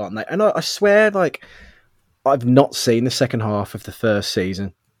digestible, aren't they? And I swear, like, I've not seen the second half of the first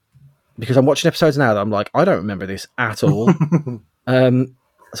season, because I'm watching episodes now that I'm like, I don't remember this at all.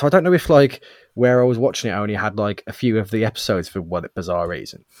 So I don't know if, like, where I was watching it, I only had like a few of the episodes for what bizarre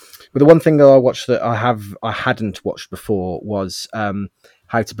reason. But the one thing that I watched that I hadn't watched before was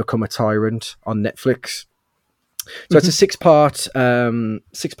How to Become a Tyrant on Netflix. So it's a six-part.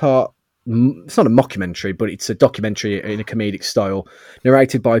 It's not a mockumentary, but it's a documentary in a comedic style,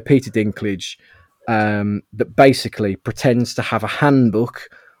 narrated by Peter Dinklage, that basically pretends to have a handbook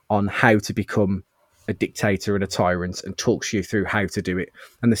on how to become a dictator and a tyrant, and talks you through how to do it.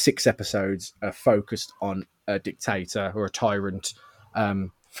 And the 6 episodes are focused on a dictator or a tyrant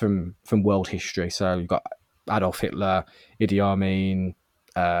from world history. So you've got Adolf Hitler, Idi Amin,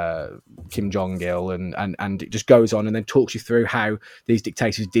 Kim Jong-il, and it just goes on and then talks you through how these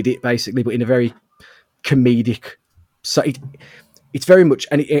dictators did it, basically, but in a very comedic. So it's very much,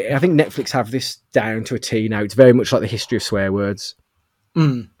 and I think Netflix have this down to a T now. It's very much like the history of swear words,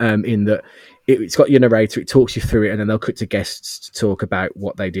 in that it's got your narrator, it talks you through it, and then they'll cut to guests to talk about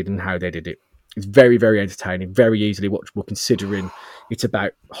what they did and how they did it. It's very, very entertaining, very easily watchable, considering it's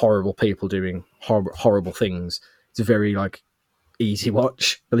about horrible people doing horrible things. It's a very like easy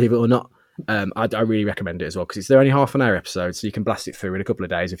watch, believe it or not. I really recommend it as well, because they're only half an hour episodes, so you can blast it through in a couple of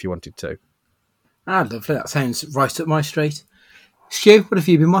days if you wanted to. Lovely. That sounds right up my street. Stu, what have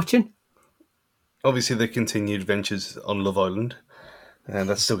you been watching? Obviously, the continued ventures on Love Island, and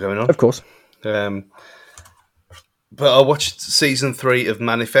that's still going on. Of course. But I watched season 3 of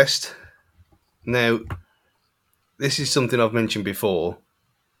Manifest. Now, this is something I've mentioned before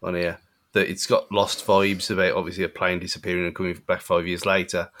on here, that it's got Lost vibes about obviously a plane disappearing and coming back 5 years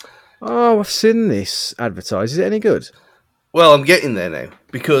later. Oh, I've seen this advertised. Is it any good? Well, I'm getting there now,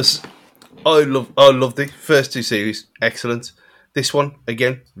 because I love the first 2 series. Excellent. This one,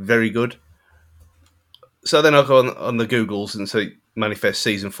 again, very good. So then I go on the Googles and say Manifest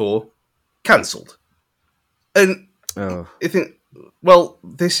season 4 cancelled. And I think, well,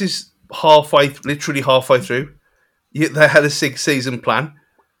 this is literally halfway through. They had a 6-season plan,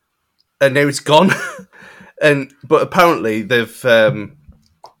 and now it's gone. But apparently they've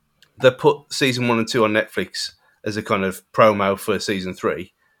put season 1 and 2 on Netflix as a kind of promo for season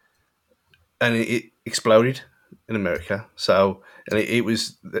 3, and it exploded in America. So, and it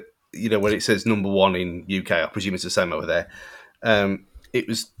was, you know, when it says number 1 in UK, I presume it's the same over there. It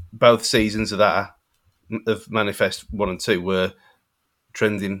was both seasons of that, of Manifest 1 and 2, were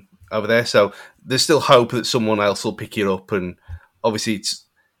trending over there. So there's still hope that someone else will pick it up. And obviously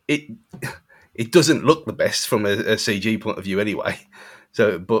it doesn't look the best from a CG point of view anyway.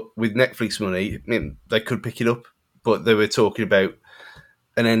 So, but with Netflix money, I mean, they could pick it up. But they were talking about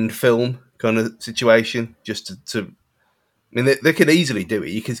an end film kind of situation, just to I mean, they could easily do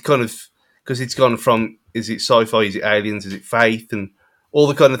it. You could kind of, because it's gone from, is it sci-fi, is it aliens, is it faith, and all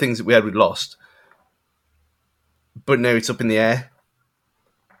the kind of things that we had with Lost. But now it's up in the air.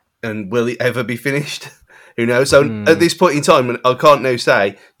 And will it ever be finished? Who knows? So at this point in time, I can't now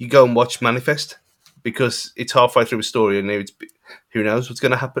say, you go and watch Manifest, because it's halfway through a story and now who knows what's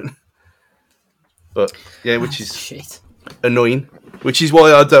going to happen. But yeah, which is annoying. Which is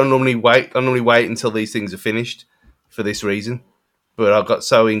why I don't normally wait. I normally wait until these things are finished for this reason. But I got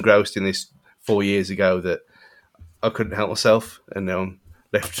so engrossed in this 4 years ago that I couldn't help myself, and now I'm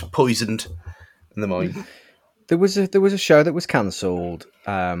left poisoned in the mind. There was a show that was cancelled.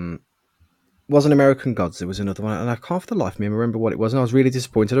 Wasn't American Gods. There was another one, and I can't for the life of me remember what it was, and I was really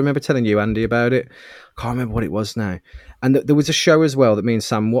disappointed. I remember telling you, Andy, about it. I can't remember what it was now. And there was a show as well that me and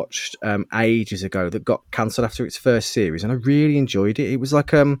Sam watched ages ago that got cancelled after its first series, and I really enjoyed it. It was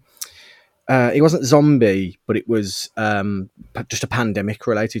like it wasn't zombie, but it was just a pandemic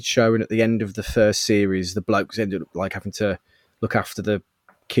related show. And at the end of the first series, the blokes ended up like having to look after the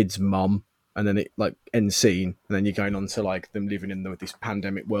kid's mom. And then it like ends scene, and then you're going on to like them living in this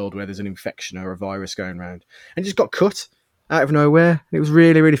pandemic world where there's an infection or a virus going around, and it just got cut out of nowhere. It was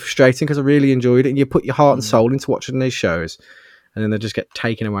really, really frustrating because I really enjoyed it, and you put your heart and soul into watching these shows, and then they just get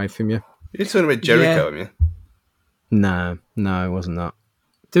taken away from you. You're talking about Jericho, aren't you? No, it wasn't that.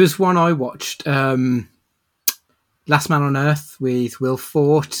 There was one I watched Last Man on Earth with Will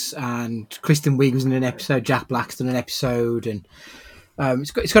Forte, and Kristen Wiig was in an episode, Jack Black's done an episode, and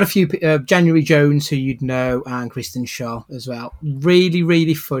it's got a few, January Jones, who you'd know, and Kristen Shaw as well. Really,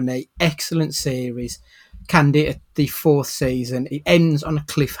 really funny, excellent series. Candy at the 4th season. It ends on a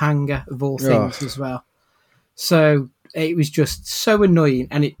cliffhanger of all things as well. So it was just so annoying,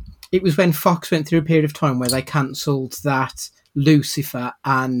 and it was when Fox went through a period of time where they cancelled that Lucifer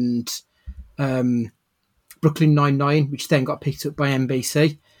and Brooklyn Nine-Nine, which then got picked up by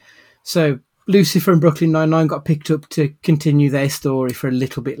NBC. So Lucifer and Brooklyn Nine-Nine got picked up to continue their story for a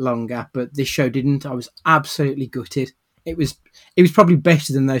little bit longer, but this show didn't. I was absolutely gutted. It was probably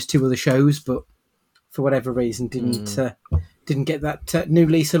better than those 2 other shows, but for whatever reason didn't get that new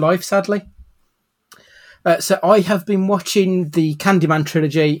lease of life, sadly. So I have been watching the Candyman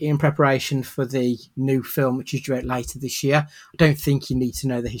trilogy in preparation for the new film, which is due out later this year. I don't think you need to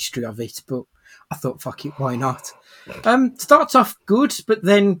know the history of it, but I thought, fuck it, why not? Starts off good, but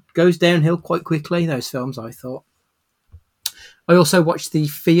then goes downhill quite quickly, those films, I thought. I also watched the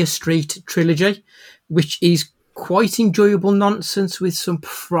Fear Street trilogy, which is quite enjoyable nonsense with some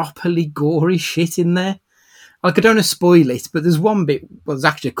properly gory shit in there. Like, I don't want to spoil it, but there's one bit, well, there's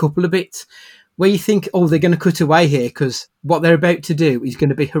actually a couple of bits, where you think, oh, they're going to cut away here because what they're about to do is going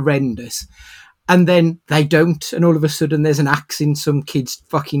to be horrendous. And then they don't, and all of a sudden there's an axe in some kid's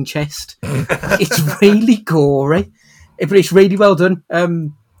fucking chest. It's really gory, but it's really well done.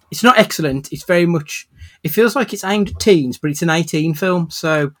 It's not excellent. It's very much, it feels like it's aimed at teens, but it's an 18 film,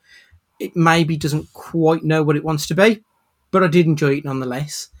 so it maybe doesn't quite know what it wants to be, but I did enjoy it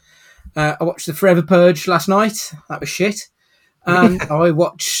nonetheless. I watched The Forever Purge last night. That was shit. I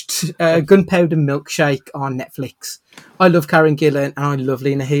watched Gunpowder Milkshake on Netflix. I love Karen Gillan and I love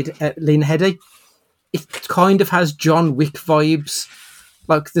Lena Headey. It kind of has John Wick vibes.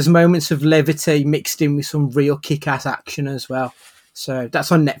 Like, there's moments of levity mixed in with some real kick-ass action as well. So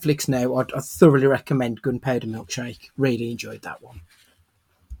that's on Netflix now. I thoroughly recommend Gunpowder Milkshake. Really enjoyed that one.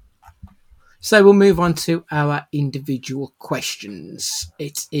 So we'll move on to our individual questions.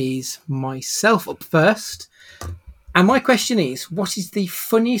 It is myself up first. And my question is, what is the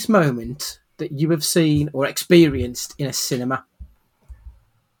funniest moment that you have seen or experienced in a cinema?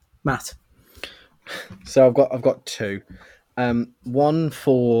 Matt? So I've got 2. One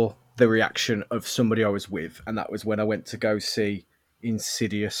for the reaction of somebody I was with, and that was when I went to go see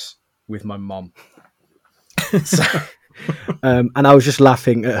Insidious with my mum. And I was just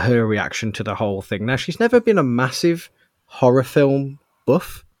laughing at her reaction to the whole thing. Now, she's never been a massive horror film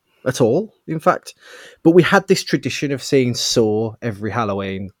buff at all, in fact. But we had this tradition of seeing Saw every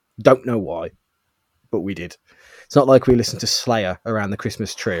Halloween. Don't know why, but we did. It's not like we listened to Slayer around the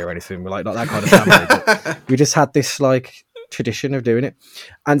Christmas tree or anything. We're like not that kind of family. But we just had this like tradition of doing it.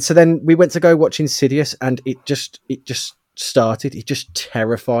 And so then we went to go watch Insidious, and it just started. It just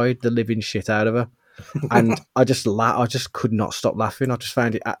terrified the living shit out of her. And I just could not stop laughing. I just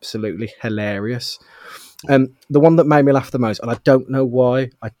found it absolutely hilarious. The one that made me laugh the most, and I don't know why,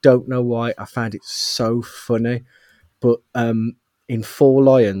 I found it so funny, but in Four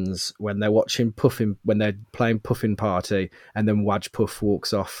Lions, when they're watching Puffin, when they're playing Puffin Party, and then Wadge Puff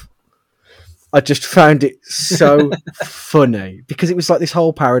walks off, I just found it so funny, because it was like this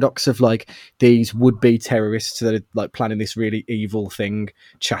whole paradox of like these would-be terrorists that are like planning this really evil thing,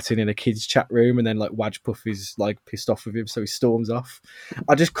 chatting in a kid's chat room, and then like Wadge Puff is like pissed off with him, so he storms off.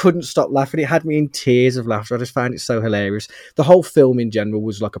 I just couldn't stop laughing. It had me in tears of laughter. I just found it so hilarious. The whole film in general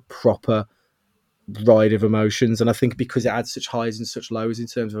was like a proper ride of emotions, and I think because it had such highs and such lows in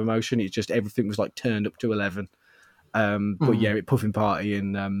terms of emotion, it just everything was like turned up to 11. But yeah, Puffin Party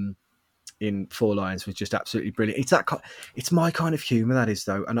in Four Lions was just absolutely brilliant. It's my kind of humour, that is,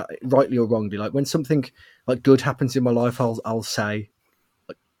 though, and rightly or wrongly, like when something like good happens in my life, I'll say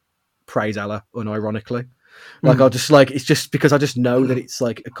like praise Allah unironically. Like I'll just like, it's just because I just know that it's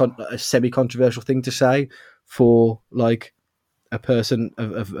like a semi-controversial thing to say for like a person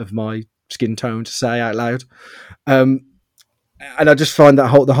of my skin tone to say out loud. And I just find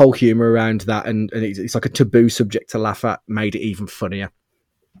that the whole humour around that, and it's like a taboo subject to laugh at, made it even funnier.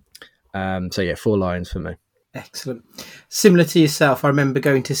 So yeah, Four Lions for me. Excellent. Similar to yourself, I remember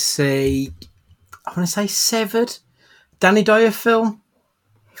going to see, I want to say Severed, Danny Dyer film.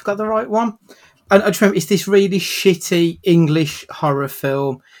 You've got the right one. And I just remember it's this really shitty English horror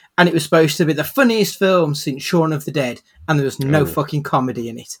film, and it was supposed to be the funniest film since Shaun of the Dead, and there was no fucking comedy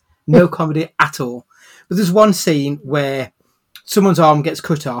in it. No comedy at all. But there's one scene where someone's arm gets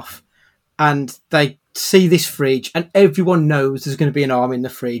cut off, and they see this fridge, and everyone knows there's going to be an arm in the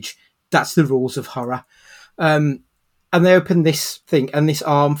fridge. That's the rules of horror. And they open this thing, and this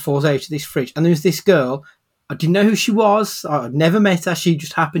arm falls out of this fridge. And there's this girl, I didn't know who she was. I'd never met her. She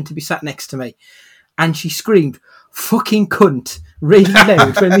just happened to be sat next to me. And she screamed, "Fucking cunt," really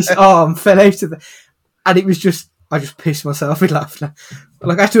loud when this arm fell out of the... And it was just... I just pissed myself with laughter.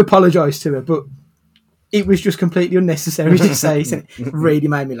 Like, I had to apologise to her, but it was just completely unnecessary to say it, and it really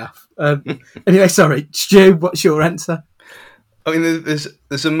made me laugh. Anyway, sorry. Stu, what's your answer? I mean,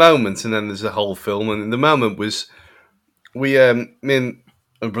 there's a moment, and then there's a whole film. And the moment was... me and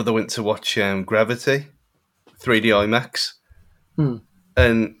my brother went to watch Gravity, 3D IMAX.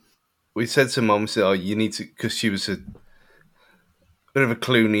 And we said to Mum, "Oh, you need to," because she was a bit of a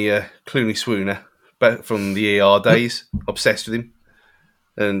Clooney swooner back from the ER days, obsessed with him,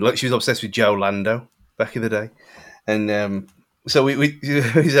 and like she was obsessed with Joe Lando back in the day. And so we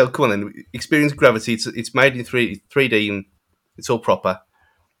said, "Oh, come on then, experience Gravity. It's made in 3D and it's all proper.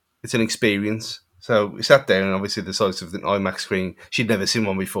 It's an experience." So we sat down, and obviously the size of the IMAX screen, she'd never seen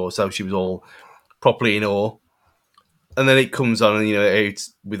one before, so she was all properly in awe. And then it comes on, and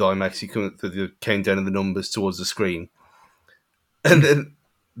it's with IMAX, you come through the countdown of the numbers towards the screen, and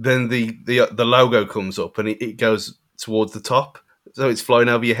then the logo comes up, and it goes towards the top, so it's flying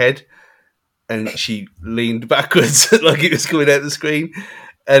over your head. And she leaned backwards like it was coming out the screen,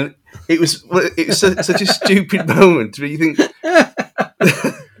 and it was such a stupid moment. Where you think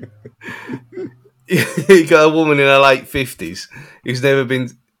you got a woman in her late 50s who's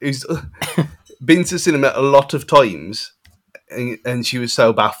been to cinema a lot of times, and she was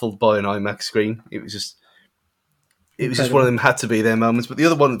so baffled by an IMAX screen. It was just one of them had to be their moments. But the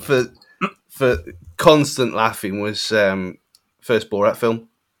other one for constant laughing was first Borat film,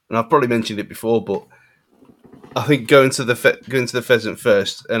 and I've probably mentioned it before, but I think going to the Pheasant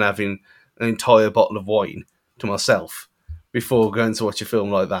first and having an entire bottle of wine to myself before going to watch a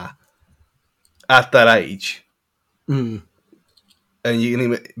film like that at that age. And you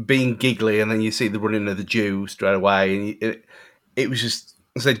can being giggly, and then you see the running of the Jew straight away, and it was just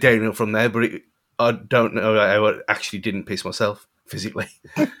downhill from there. But I don't know how I actually didn't piss myself physically.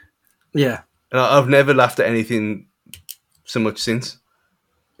 Yeah, and I've never laughed at anything so much since.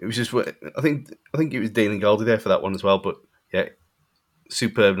 It was just I think it was Dean and Goldie there for that one as well. But yeah,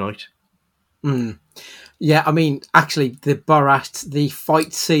 superb night. Yeah, I mean, actually, the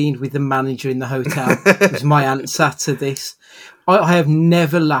fight scene with the manager in the hotel was my answer to this. I have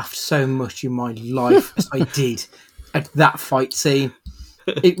never laughed so much in my life as I did at that fight scene.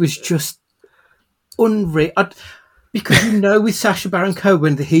 It was just unreal. Because with Sacha Baron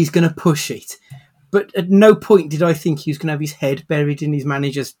Cohen that he's going to push it. But at no point did I think he was going to have his head buried in his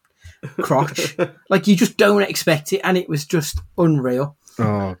manager's crotch. Like, you just don't expect it, and it was just unreal.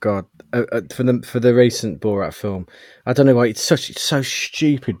 Oh God! For the recent Borat film, I don't know why it's so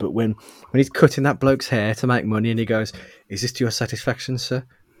stupid. But when he's cutting that bloke's hair to make money, and he goes, "Is this to your satisfaction, sir?"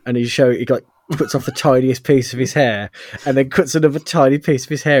 And he cuts off the tiniest piece of his hair, and then cuts another tiny piece of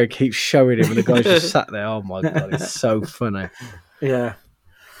his hair, and keeps showing him, and the guy's just sat there. Oh my God! It's so funny. Yeah.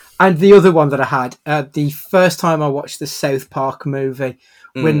 And the other one that I had, the first time I watched the South Park movie,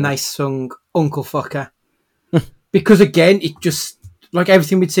 when they sung Uncle Fucker, because again, it just. Like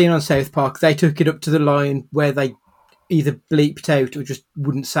everything we'd seen on South Park, they took it up to the line where they either bleeped out or just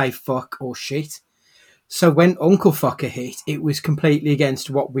wouldn't say fuck or shit. So when Uncle Fucker hit, it was completely against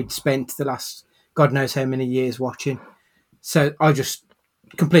what we'd spent the last God knows how many years watching. So I just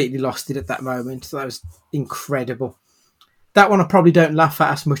completely lost it at that moment. So that was incredible. That one I probably don't laugh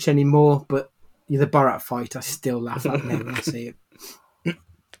at as much anymore, but the Borat fight I still laugh at now when I see it.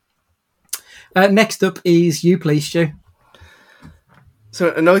 Next up is you, please, Stu.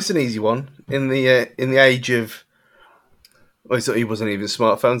 So a nice and easy one in the age of. It wasn't even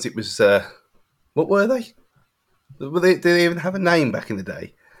smartphones. It was what were they? Did they even have a name back in the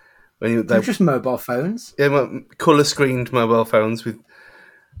day? They were just mobile phones. Yeah, colour screened mobile phones with.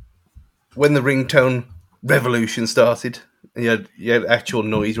 When the ringtone revolution started, and you had actual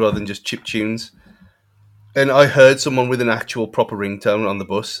noise rather than just chip tunes. And I heard someone with an actual proper ringtone on the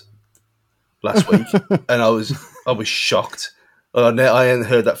bus last week, and I was shocked. I hadn't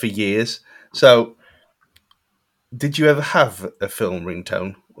heard that for years. So, did you ever have a film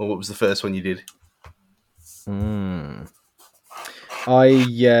ringtone, or what was the first one you did? I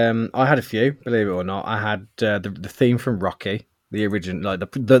had a few, believe it or not. I had the theme from Rocky, the original, like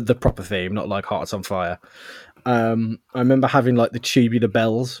the proper theme, not like Hearts on Fire. I remember having like the Tubular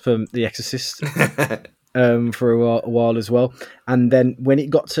Bells from The Exorcist for a while as well. And then when it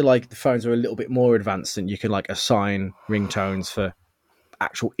got to like the phones were a little bit more advanced and you can like assign ringtones for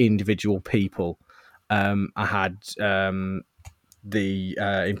actual individual people, I had the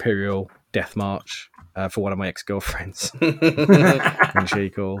Imperial Death March for one of my ex-girlfriends when she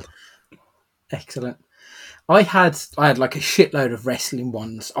called. Excellent. I had like a shitload of wrestling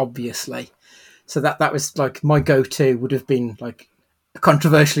ones, obviously. So that was like my go-to would have been like,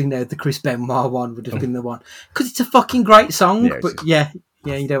 controversially now, the Chris Benoit one would have been the one because it's a fucking great song. Yeah, but yeah,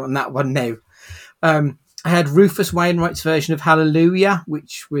 you don't want that one now. I had Rufus Wainwright's version of Hallelujah,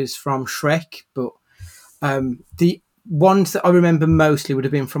 which was from Shrek, but the ones that I remember mostly would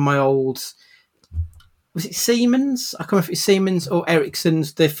have been from my old. Was it Siemens? I can't remember if it's Siemens or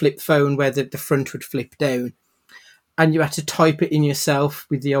Ericsson's, the flip phone where the front would flip down. And you had to type it in yourself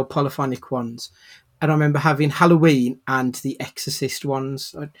with the old polyphonic ones. And I remember having Halloween and the Exorcist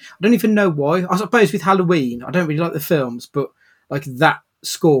ones. I don't even know why. I suppose with Halloween, I don't really like the films, but like that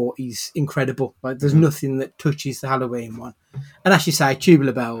score is incredible. Like there's nothing that touches the Halloween one. And as you say,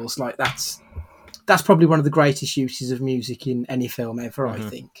 Tubular Bells, like that's probably one of the greatest uses of music in any film ever, I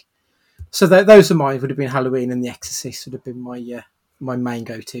think. So those are mine. Would have been Halloween and the Exorcist would have been my main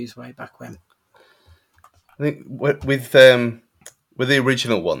go-tos way back when. I think with the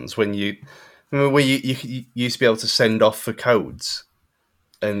original ones, when you used to be able to send off for codes,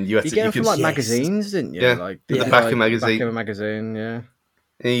 and you had to get them from like yes. magazines, didn't you? Yeah, Like the back of magazine. Back of a magazine, yeah.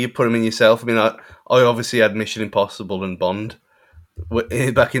 And you put them in yourself. I mean, I obviously had Mission Impossible and Bond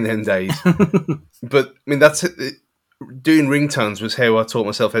back in them days, but I mean that's it. Doing ringtones was how I taught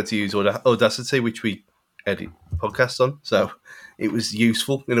myself how to use Audacity, which we edit podcasts on. So it was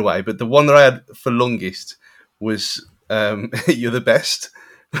useful in a way. But the one that I had for longest was "You're the Best,"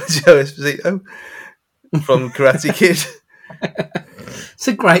 Joe Esposito from Karate Kid. It's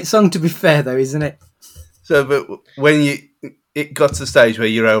a great song, to be fair, though, isn't it? So, but when it got to the stage where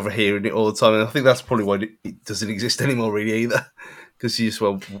you're overhearing it all the time, and I think that's probably why it doesn't exist anymore, really, either. Because you just,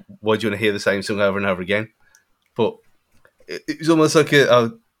 why do you want to hear the same song over and over again? But it was almost like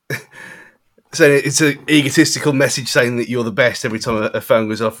saying it's an egotistical message saying that you're the best every time a phone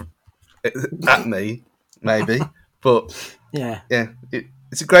goes off at me, maybe. But yeah,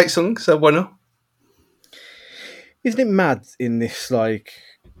 it's a great song, so why not? Isn't it mad in this, like,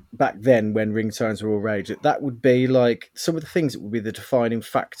 back then when ringtones were all rage, that would be like some of the things that would be the defining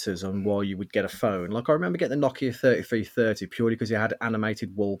factors on why you would get a phone. Like I remember getting the Nokia 3330 purely because it had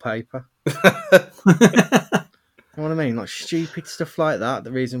animated wallpaper. You know what I mean? Like stupid stuff like that.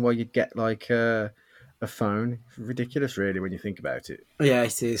 The reason why you'd get like a phone. It's ridiculous, really, when you think about it. Yeah,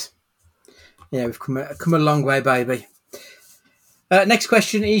 it is. Yeah, we've come a long way, baby. Next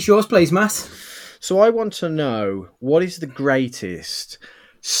question is yours, please, Matt. So I want to know, what is the greatest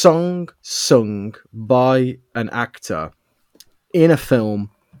song sung by an actor in a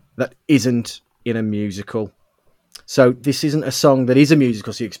film that isn't in a musical? So this isn't a song that is a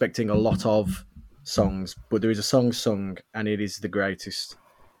musical, so you're expecting a lot of songs, but there is a song sung and it is the greatest.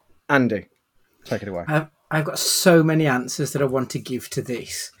 Andy, take it away. I've got so many answers that I want to give to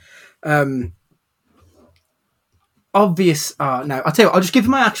this. Obvious. No, I'll tell you what, I'll just give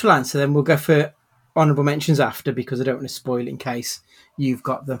you my actual answer, then we'll go for honourable mentions after, because I don't want to spoil in case you've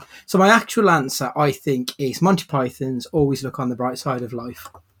got them. So my actual answer, I think, is Monty Python's Always Look on the Bright Side of Life.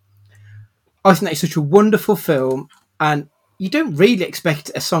 I think that is such a wonderful film, and you don't really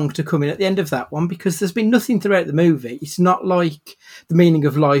expect a song to come in at the end of that one because there's been nothing throughout the movie. It's not like The Meaning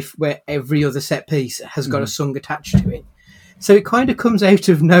of Life where every other set piece has got a song attached to it. So it kind of comes out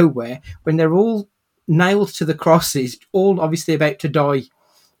of nowhere when they're all nailed to the crosses, all obviously about to die,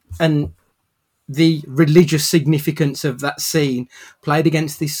 and the religious significance of that scene played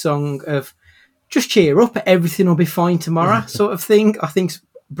against this song of just cheer up, everything will be fine tomorrow sort of thing, I think's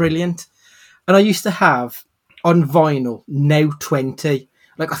brilliant. And I used to have on vinyl Now 20,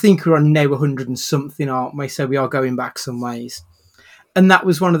 like I think we're on Now 100 and something, aren't we? So we are going back some ways. And that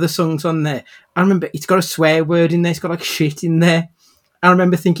was one of the songs on there. I remember it's got a swear word in there, it's got like shit in there. I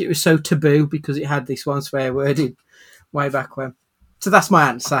remember thinking it was so taboo because it had this one swear word in way back when. So that's my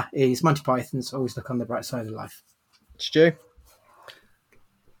answer, is Monty Python's Always Look on the Bright Side of Life. Stu?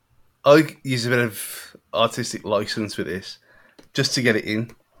 I use a bit of artistic license with this, just to get it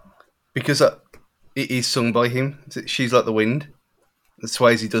in, because it is sung by him. She's Like the Wind.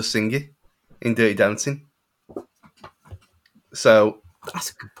 Swayze does sing it in Dirty Dancing. So that's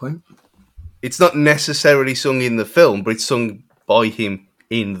a good point. It's not necessarily sung in the film, but it's sung by him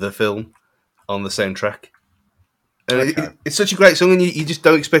in the film on the soundtrack. And it's such a great song, and you just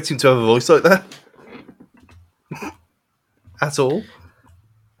don't expect him to have a voice like that at all.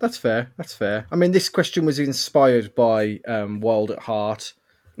 That's fair. That's fair. I mean, this question was inspired by Wild at Heart.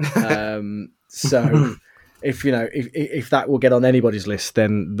 So if that will get on anybody's list,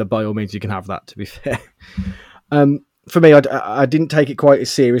 then by all means you can have that, to be fair. For me, I didn't take it quite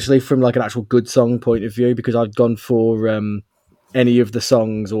as seriously from like an actual good song point of view, because I've gone for any of the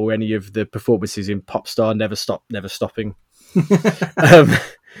songs or any of the performances in Popstar Never Stop, Never Stopping.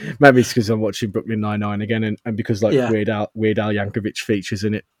 Maybe it's because I'm watching Brooklyn Nine-Nine again, and because like Weird Al Yankovic features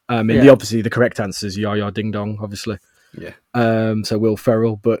in it. Obviously the correct answer is Ya Ya Ding Dong, obviously. Yeah. So Will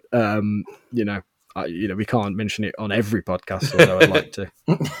Ferrell, but we can't mention it on every podcast, although I'd like to.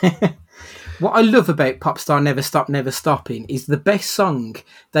 What I love about Popstar Never Stop, Never Stopping is the best song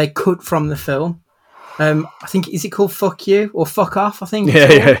they cut from the film. I think, is it called Fuck You or Fuck Off? I think.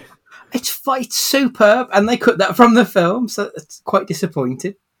 Yeah. It's superb, and they cut that from the film, so it's quite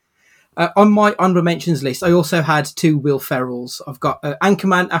disappointing. On my honorable mentions list, I also had 2 Will Ferrells. I've got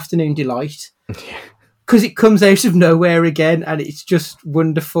Anchorman Afternoon Delight, because it comes out of nowhere again, and it's just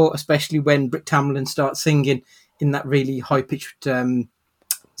wonderful, especially when Britt Tamland starts singing in that really high-pitched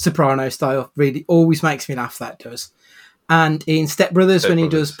soprano style. Really always makes me laugh, that does. And in Step Brothers, when he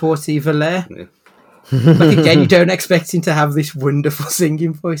does Porty Valere, like again, you don't expect him to have this wonderful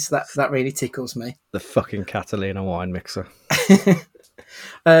singing voice. That really tickles me. The fucking Catalina wine mixer.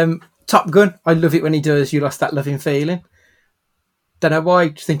 Top Gun, I love it when he does You Lost That Loving Feeling. Don't know why, I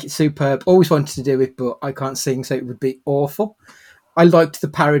just think it's superb. Always wanted to do it, but I can't sing, so it would be awful. I liked the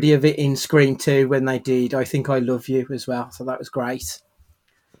parody of it in Scream 2 when they did I Think I Love You as well, so that was great.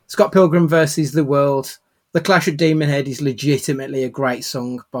 Scott Pilgrim versus the World. The Clash at Demon Head is legitimately a great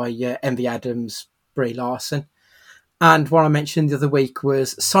song by Envy Adams, Brie Larson. And what I mentioned the other week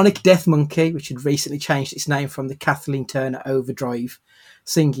was Sonic Death Monkey, which had recently changed its name from the Kathleen Turner Overdrive,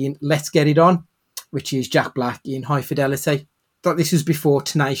 singing Let's Get It On, which is Jack Black in High Fidelity. Thought this was before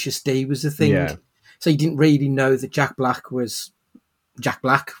Tenacious D was a thing. Yeah. So you didn't really know that Jack Black was Jack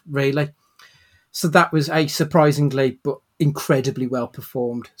Black, really. So that was a surprisingly but incredibly well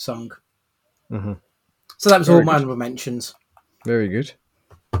performed song. Mm-hmm. So that was all my honourable mentions. Very good.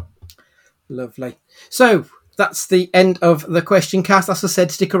 Lovely. So that's the end of the question cast. As I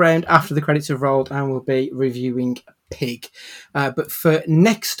said, stick around after the credits have rolled and we'll be reviewing Pig. But for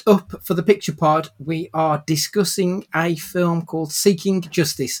next up for the Picture Pod, we are discussing a film called Seeking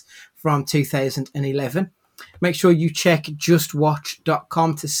Justice from 2011. Make sure you check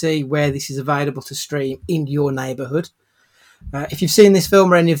justwatch.com to see where this is available to stream in your neighbourhood. If you've seen this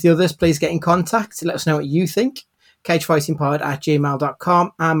film or any of the others, please get in contact. Let us know what you think.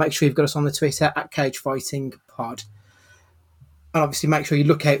 cagefightingpod@gmail.com, and make sure you've got us on the Twitter @cagefightingpod. And obviously make sure you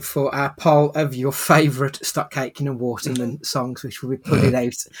look out for our poll of your favourite Stock Aitken and Waterman songs, which we'll be putting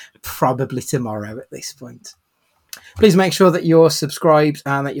out probably tomorrow at this point. Please make sure that you're subscribed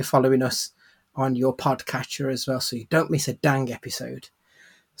and that you're following us on your podcatcher as well, so you don't miss a dang episode.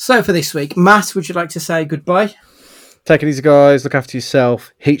 So for this week, Matt, would you like to say goodbye? Take it easy, guys. Look after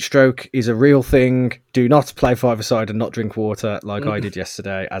yourself. Heat stroke is a real thing. Do not play five-a-side and not drink water like I did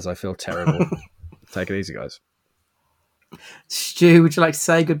yesterday, as I feel terrible. Take it easy, guys. Stu, would you like to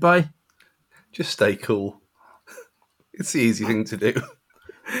say goodbye? Just stay cool. It's the easy thing to do.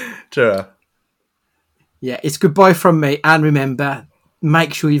 Ta-ra. Yeah, it's goodbye from me. And remember,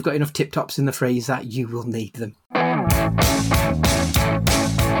 make sure you've got enough tip-tops in the freezer. You will need them.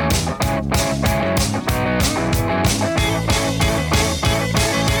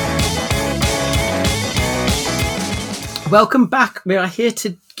 Welcome back. We are here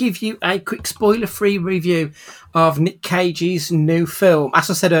to give you a quick spoiler-free review of Nick Cage's new film. As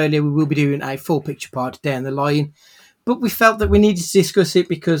I said earlier, we will be doing a full picture pod down the line, but we felt that we needed to discuss it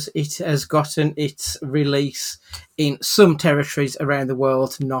because it has gotten its release in some territories around the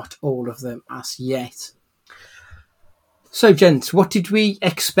world, not all of them as yet. So, gents, what did we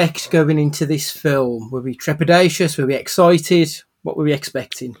expect going into this film? Were we trepidatious? Were we excited? What were we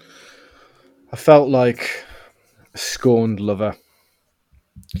expecting? I felt like a scorned lover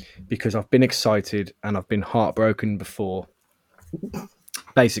because I've been excited and I've been heartbroken before.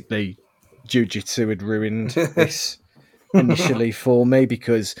 Basically, Jiu-Jitsu had ruined this initially for me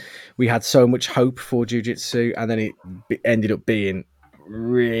because we had so much hope for Jiu-Jitsu and then it ended up being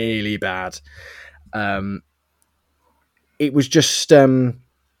really bad. It was just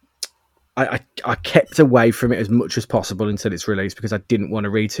I kept away from it as much as possible until its release because I didn't want to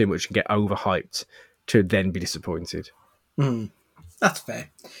read too much and get overhyped to then be disappointed. That's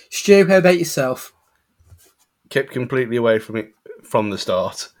fair. Stu, how about yourself? Kept completely away from it from the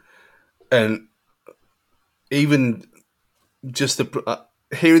start. And even just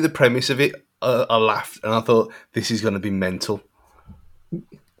hearing the premise of it, I laughed and I thought, this is going to be mental.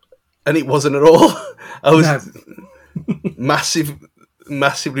 And it wasn't at all. I was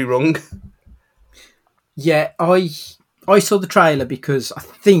massively wrong. Yeah, I saw the trailer because I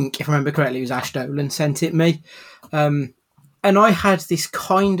think, if I remember correctly, it was Ash Dolan sent it me. And I had this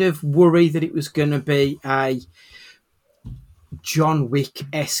kind of worry that it was going to be a John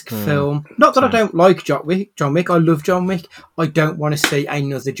Wick-esque film. Not that I don't like John Wick. I love John Wick. I don't want to see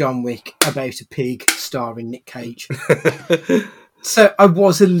another John Wick about a pig starring Nick Cage. So I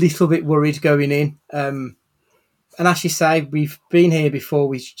was a little bit worried going in. And as you say, we've been here before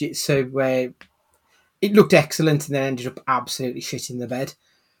with Jiu-Jitsu where it looked excellent and then ended up absolutely shitting the bed.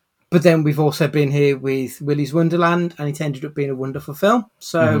 But then we've also been here with Willy's Wonderland and it ended up being a wonderful film.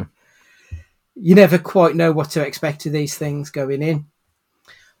 So you never quite know what to expect of these things going in.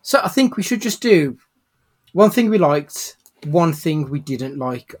 So I think we should just do one thing we liked, one thing we didn't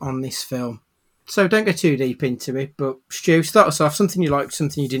like on this film. So don't go too deep into it, but Stu, start us off. Something you liked,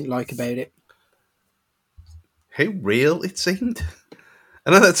 something you didn't like about it. How real it seemed.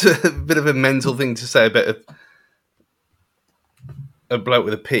 I know that's a bit of a mental thing to say about a bloke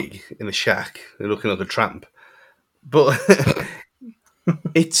with a pig in a shack looking like a tramp. But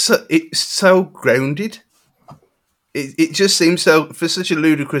it's so grounded. It just seems so, for such a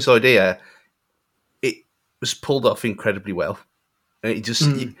ludicrous idea, it was pulled off incredibly well. And it just,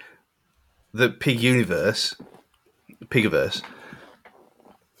 the pig universe, the Pigiverse,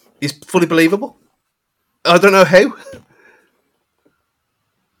 is fully believable. I don't know how.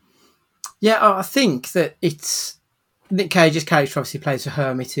 Yeah, I think that it's Nick Cage's character obviously plays a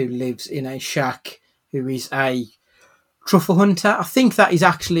hermit who lives in a shack, who is a truffle hunter. I think that is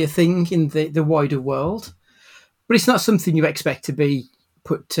actually a thing in the wider world. But it's not something you expect to be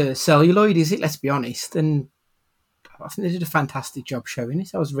put to celluloid, is it? Let's be honest. And I think they did a fantastic job showing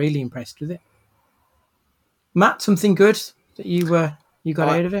it. I was really impressed with it. Matt, something good that you got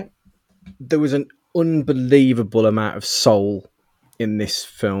out of it? There was an unbelievable amount of soul in this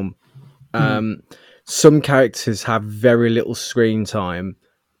film. Some characters have very little screen time,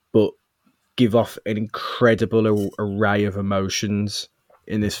 but give off an incredible array of emotions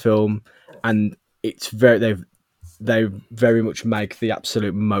in this film, and it's they very much make the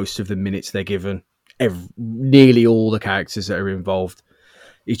absolute most of the minutes they're given. Nearly all the characters that are involved,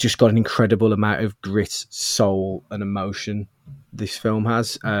 it's just got an incredible amount of grit, soul, and emotion. This film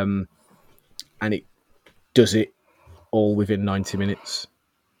has, and it does it all within 90 minutes.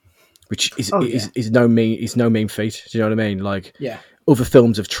 Which is no mean feat. Do you know what I mean? Like, other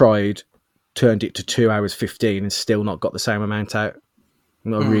films have turned it to 2 hours 15 and still not got the same amount out.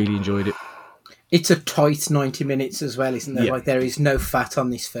 And I really enjoyed it. It's a tight 90 minutes as well, isn't there? Yeah. Like, there is no fat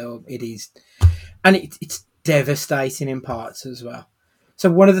on this film. It is, and it's devastating in parts as well.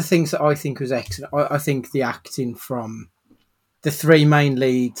 So one of the things that I think was excellent, I think the acting from the three main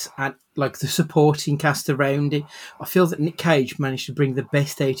leads and like the supporting cast around it, I feel that Nick Cage managed to bring the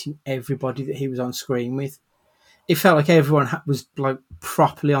best out in everybody that he was on screen with. It felt like everyone was like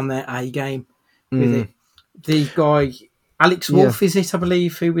properly on their A game with it. The guy, Alex Wolff, is it, I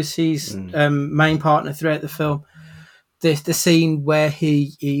believe, who was his main partner throughout the film. The scene where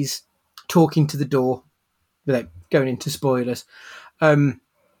he is talking to the door, without going into spoilers,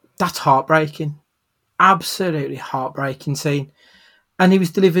 that's heartbreaking. Absolutely heartbreaking scene. And he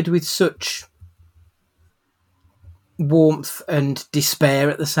was delivered with such warmth and despair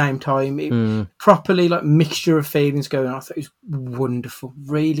at the same time. It properly, like, mixture of feelings going on. I thought it was wonderful.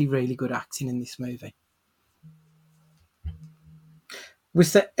 Really, really good acting in this movie.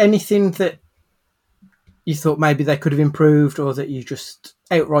 Was there anything that you thought maybe they could have improved or that you just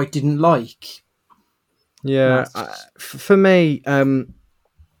outright didn't like? Yeah, for me,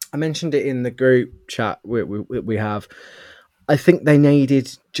 I mentioned it in the group chat we have. I think they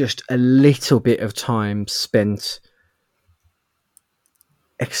needed just a little bit of time spent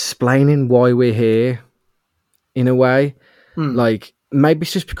explaining why we're here, in a way. Like, maybe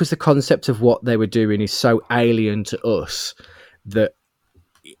it's just because the concept of what they were doing is so alien to us that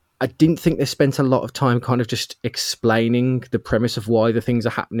I didn't think they spent a lot of time kind of just explaining the premise of why the things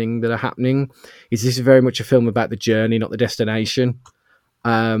are happening that are happening. This is very much a film about the journey, not the destination.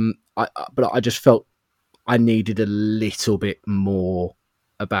 But I just felt I needed a little bit more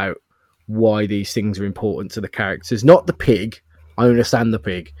about why these things are important to the characters. Not the pig. I understand the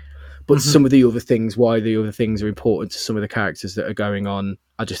pig. But some of the other things, why the other things are important to some of the characters that are going on,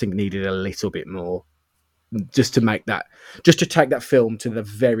 I just think needed a little bit more. Just to take that film to the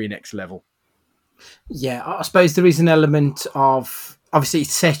very next level. Yeah, I suppose there is an element of, obviously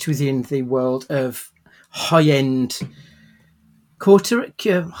it's set within the world of high-end I can't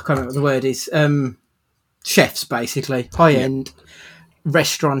remember what the word is, chefs, basically, high-end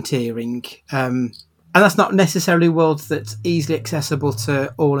restauranteering. And that's not necessarily a world that's easily accessible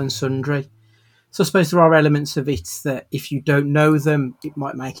to all and sundry. So I suppose there are elements of it that if you don't know them, it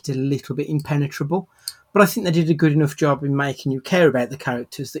might make it a little bit impenetrable. But I think they did a good enough job in making you care about the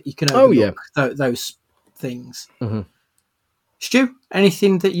characters that you can overlook those things. Stu,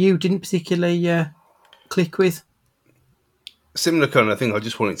 anything that you didn't particularly click with? Similar kind of thing. I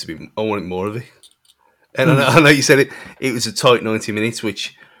just want it to be. I wanted more of it. And I know you said it was a tight 90 minutes,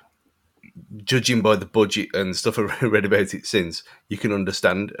 which, judging by the budget and stuff I've read about it since, you can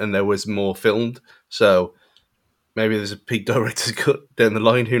understand. And there was more filmed, so maybe there's a peak director's cut down the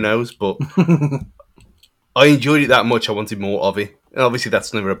line. Who knows? But I enjoyed it that much. I wanted more of it. And obviously,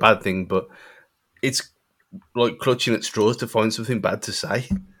 that's never a bad thing, but it's like clutching at straws to find something bad to say.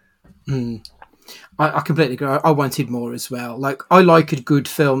 I completely agree. I wanted more as well. Like, I like a good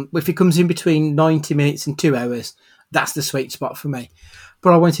film. If it comes in between 90 minutes and 2 hours, that's the sweet spot for me.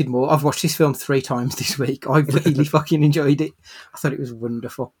 But I wanted more. I've watched this film 3 times this week. I really fucking enjoyed it. I thought it was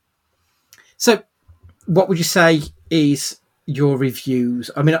wonderful. So, what would you say is your reviews?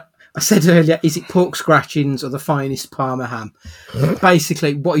 I mean, I said earlier, is it pork scratchings or the finest Parma ham?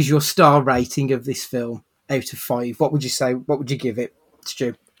 Basically, what is your star rating of this film out of 5? What would you say? What would you give it,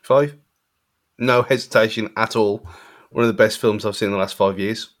 Stu? 5. No hesitation at all. One of the best films I've seen in the last 5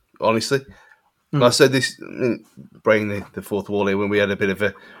 years, honestly. I said this, breaking the fourth wall here, when we had a bit of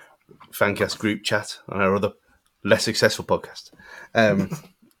a Fancast group chat on our other less successful podcast. And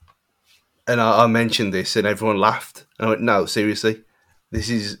I mentioned this and everyone laughed. And I went, no, seriously, this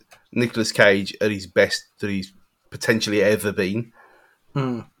is Nicolas Cage at his best that he's potentially ever been.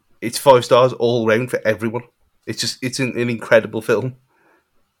 It's 5 stars all round for everyone. It's an incredible film.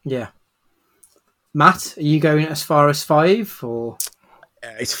 Yeah. Matt, are you going as far as 5 or?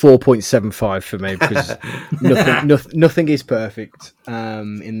 It's 4.75 for me because nothing is perfect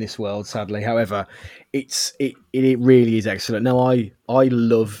in this world, sadly. However, it really is excellent. Now, I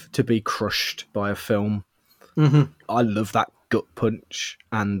love to be crushed by a film. I love that gut punch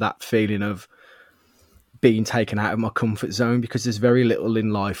and that feeling of being taken out of my comfort zone, because there's very little in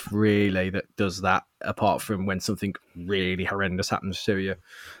life really that does that, apart from when something really horrendous happens to you.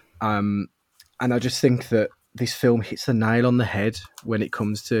 And I just think that this film hits the nail on the head when it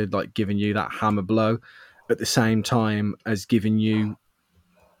comes to like giving you that hammer blow, at the same time as giving you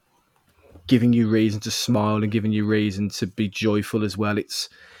reason to smile and giving you reason to be joyful as well. It's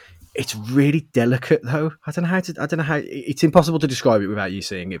really delicate though. I don't know how. It's impossible to describe it without you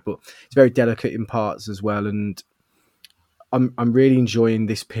seeing it, but it's very delicate in parts as well. And I'm really enjoying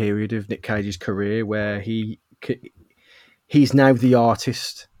this period of Nick Cage's career where he's now the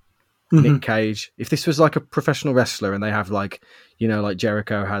artist. Nick Cage. If this was like a professional wrestler and they have like, like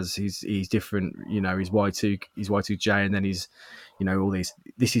Jericho has his different, his Y2J, and then he's, all these.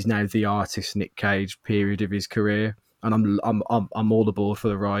 This is now the artist Nick Cage period of his career, and I'm all aboard for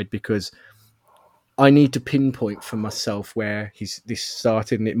the ride, because I need to pinpoint for myself where this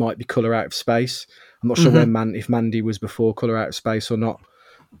started, and it might be Colour Out of Space. I'm not sure if Mandy was before Colour Out of Space or not.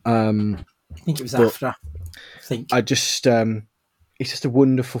 I think it was after. I just. It's just a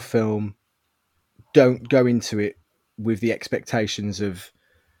wonderful film. Don't go into it with the expectations of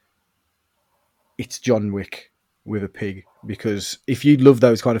it's John Wick with a pig, because if you love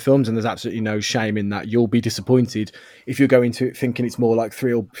those kind of films, and there's absolutely no shame in that, you'll be disappointed if you go into it thinking it's more like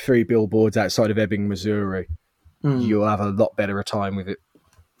three billboards outside of Ebbing, Missouri. You'll have a lot better a time with it.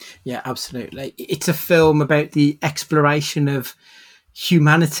 Yeah, absolutely. It's a film about the exploration of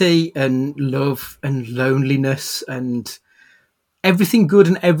humanity and love and loneliness and everything good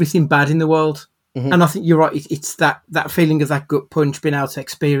and everything bad in the world. And I think you're right. It's that feeling of that gut punch, being able to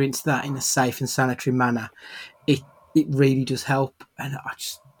experience that in a safe and sanitary manner. It really does help. And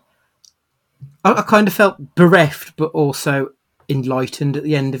I kind of felt bereft, but also enlightened at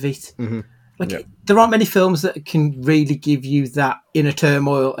the end of it. There aren't many films that can really give you that inner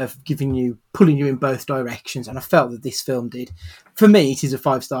turmoil of pulling you in both directions. And I felt that this film did. For me, it is a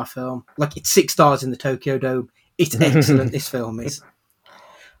 5-star film. Like, it's 6 stars in the Tokyo Dome. It's excellent, this film is.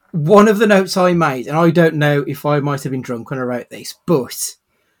 One of the notes I made, and I don't know if I might have been drunk when I wrote this, but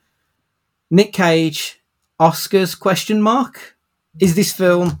Nick Cage, Oscars, ? Is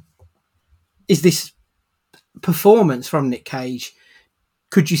this performance from Nick Cage,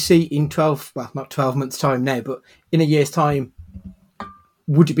 could you see in not 12 months' time now, but in a year's time,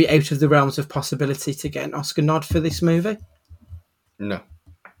 would it be out of the realms of possibility to get an Oscar nod for this movie? No.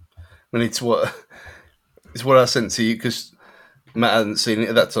 I mean, it's what I sent to you, because Matt hadn't seen it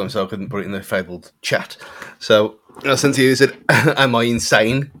at that time, so I couldn't put it in the fabled chat. So I sent to you and said, am I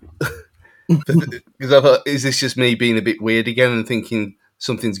insane? Because I thought, is this just me being a bit weird again and thinking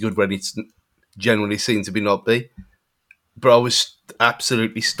something's good when it's generally seen to be not be? But I was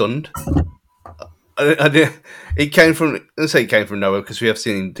absolutely stunned. It came from nowhere, because we have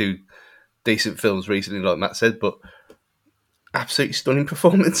seen him do decent films recently, like Matt said, but absolutely stunning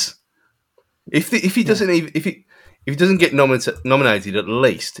performance. If he doesn't even if it doesn't get nominated, at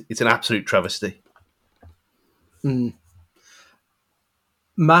least it's an absolute travesty.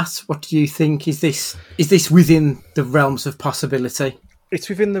 Matt, what do you think? Is this within the realms of possibility? It's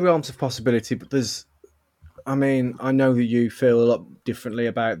within the realms of possibility, but I know that you feel a lot differently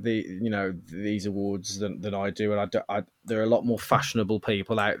about these awards than I do, and there are a lot more fashionable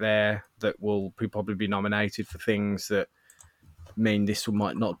people out there that will probably be nominated for things that mean this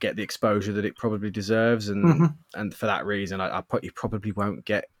might not get the exposure that it probably deserves, and for that reason, you probably won't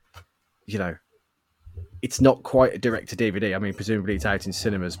get. It's not quite a direct to DVD. I mean, presumably it's out in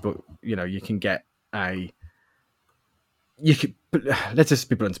cinemas, but you can get let's just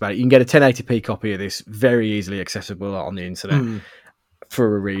be blunt about it. You can get a 1080p copy of this very easily accessible on the internet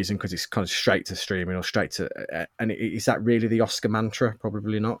for a reason, because it's kind of straight to streaming or straight to. And is that really the Oscar mantra?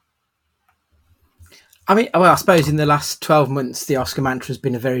 Probably not. I mean, well, I suppose in the last 12 months, the Oscar mantra has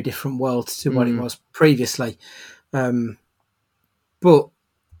been a very different world to what it was previously. But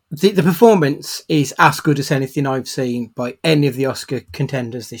the performance is as good as anything I've seen by any of the Oscar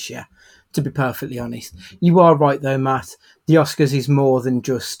contenders this year, to be perfectly honest. You are right, though, Matt. The Oscars is more than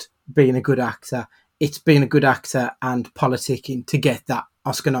just being a good actor. It's being a good actor and politicking to get that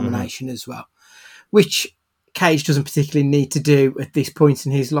Oscar nomination as well, which Cage doesn't particularly need to do at this point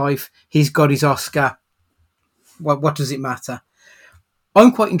in his life. He's got his Oscar. What does it matter?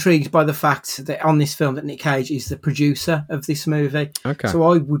 I'm quite intrigued by the fact that on this film that Nick Cage is the producer of this movie. Okay. So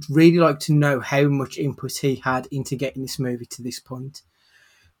I would really like to know how much input he had into getting this movie to this point,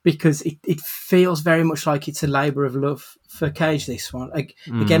 because it feels very much like it's a labour of love for Cage, this one.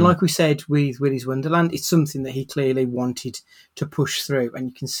 Again, like we said with Willy's Wonderland, it's something that he clearly wanted to push through, and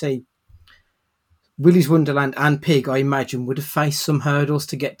you can see Willy's Wonderland and Pig, I imagine, would have faced some hurdles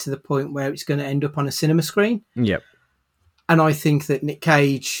to get to the point where it's going to end up on a cinema screen. Yep. And I think that Nick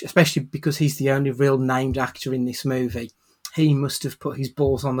Cage, especially because he's the only real named actor in this movie, he must have put his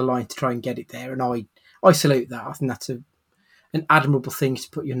balls on the line to try and get it there. And I salute that. I think that's an admirable thing to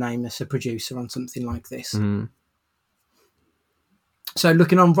put your name as a producer on something like this. So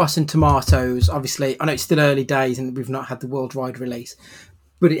looking on Rotten Tomatoes, obviously, I know it's still early days and we've not had the worldwide release,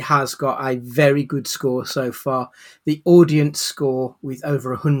 but it has got a very good score so far. The audience score, with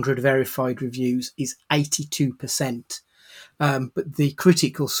over 100 verified reviews, is 82%. But the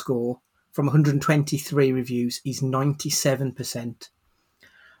critical score from 123 reviews is 97%.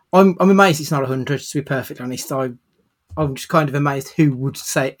 I'm amazed it's not 100, to be perfectly honest. I'm just kind of amazed who would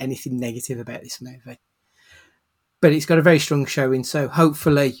say anything negative about this movie. But it's got a very strong showing, so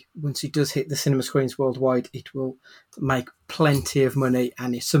hopefully once it does hit the cinema screens worldwide, it will make plenty of money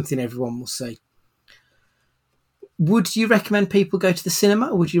and it's something everyone will see. Would you recommend people go to the cinema,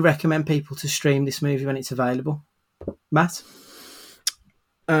 or would you recommend people to stream this movie when it's available? Matt?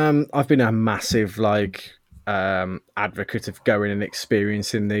 I've been a massive advocate of going and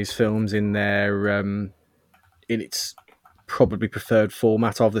experiencing these films in their in its probably preferred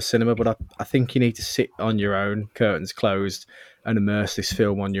format of the cinema, but I think you need to sit on your own, curtains closed, and immerse this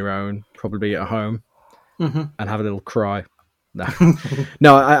film on your own, probably at home, and have a little cry.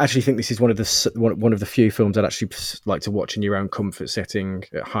 No, I actually think this is one of the few films I'd actually like to watch in your own comfort setting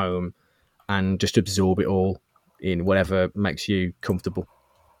at home and just absorb it all in whatever makes you comfortable.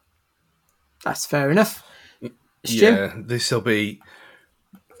 That's fair enough. Stu? Yeah, this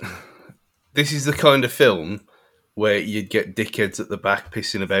is the kind of film where you'd get dickheads at the back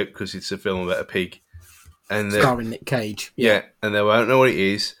pissing about because it's a film about a pig. And starring Nick Cage. Yeah, and they won't know what it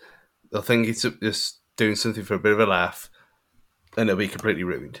is. They'll think it's just doing something for a bit of a laugh, and it'll be completely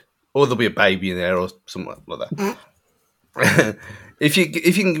ruined. Or there'll be a baby in there or something like that. If you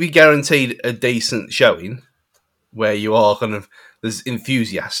can be guaranteed a decent showing, where you are there's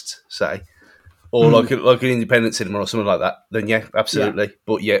enthusiasts, say, or like an independent cinema or something like that, then yeah, absolutely. Yeah.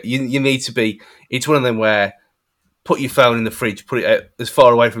 But yeah, you need to be. It's one of them where put your phone in the fridge, put it out as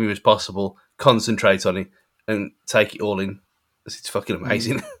far away from you as possible, concentrate on it, and take it all in. It's fucking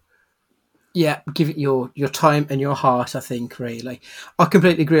amazing. Yeah, give it your time and your heart, I think, really. I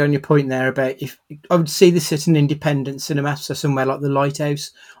completely agree on your point there about if I would see this at an independent cinema, so somewhere like the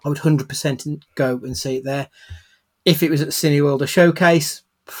Lighthouse, I would 100% go and see it there. If it was at Cineworld or Showcase,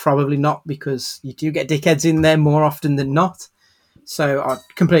 probably not, because you do get dickheads in there more often than not. So I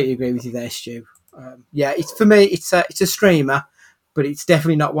completely agree with you there, Stu. Yeah, it's for me, it's a streamer, but it's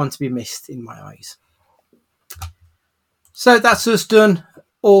definitely not one to be missed in my eyes. So that's us done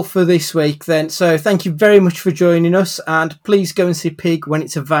all for this week then. So thank you very much for joining us, and please go and see Pig when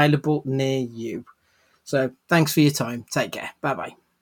it's available near you. So thanks for your time. Take care. Bye-bye.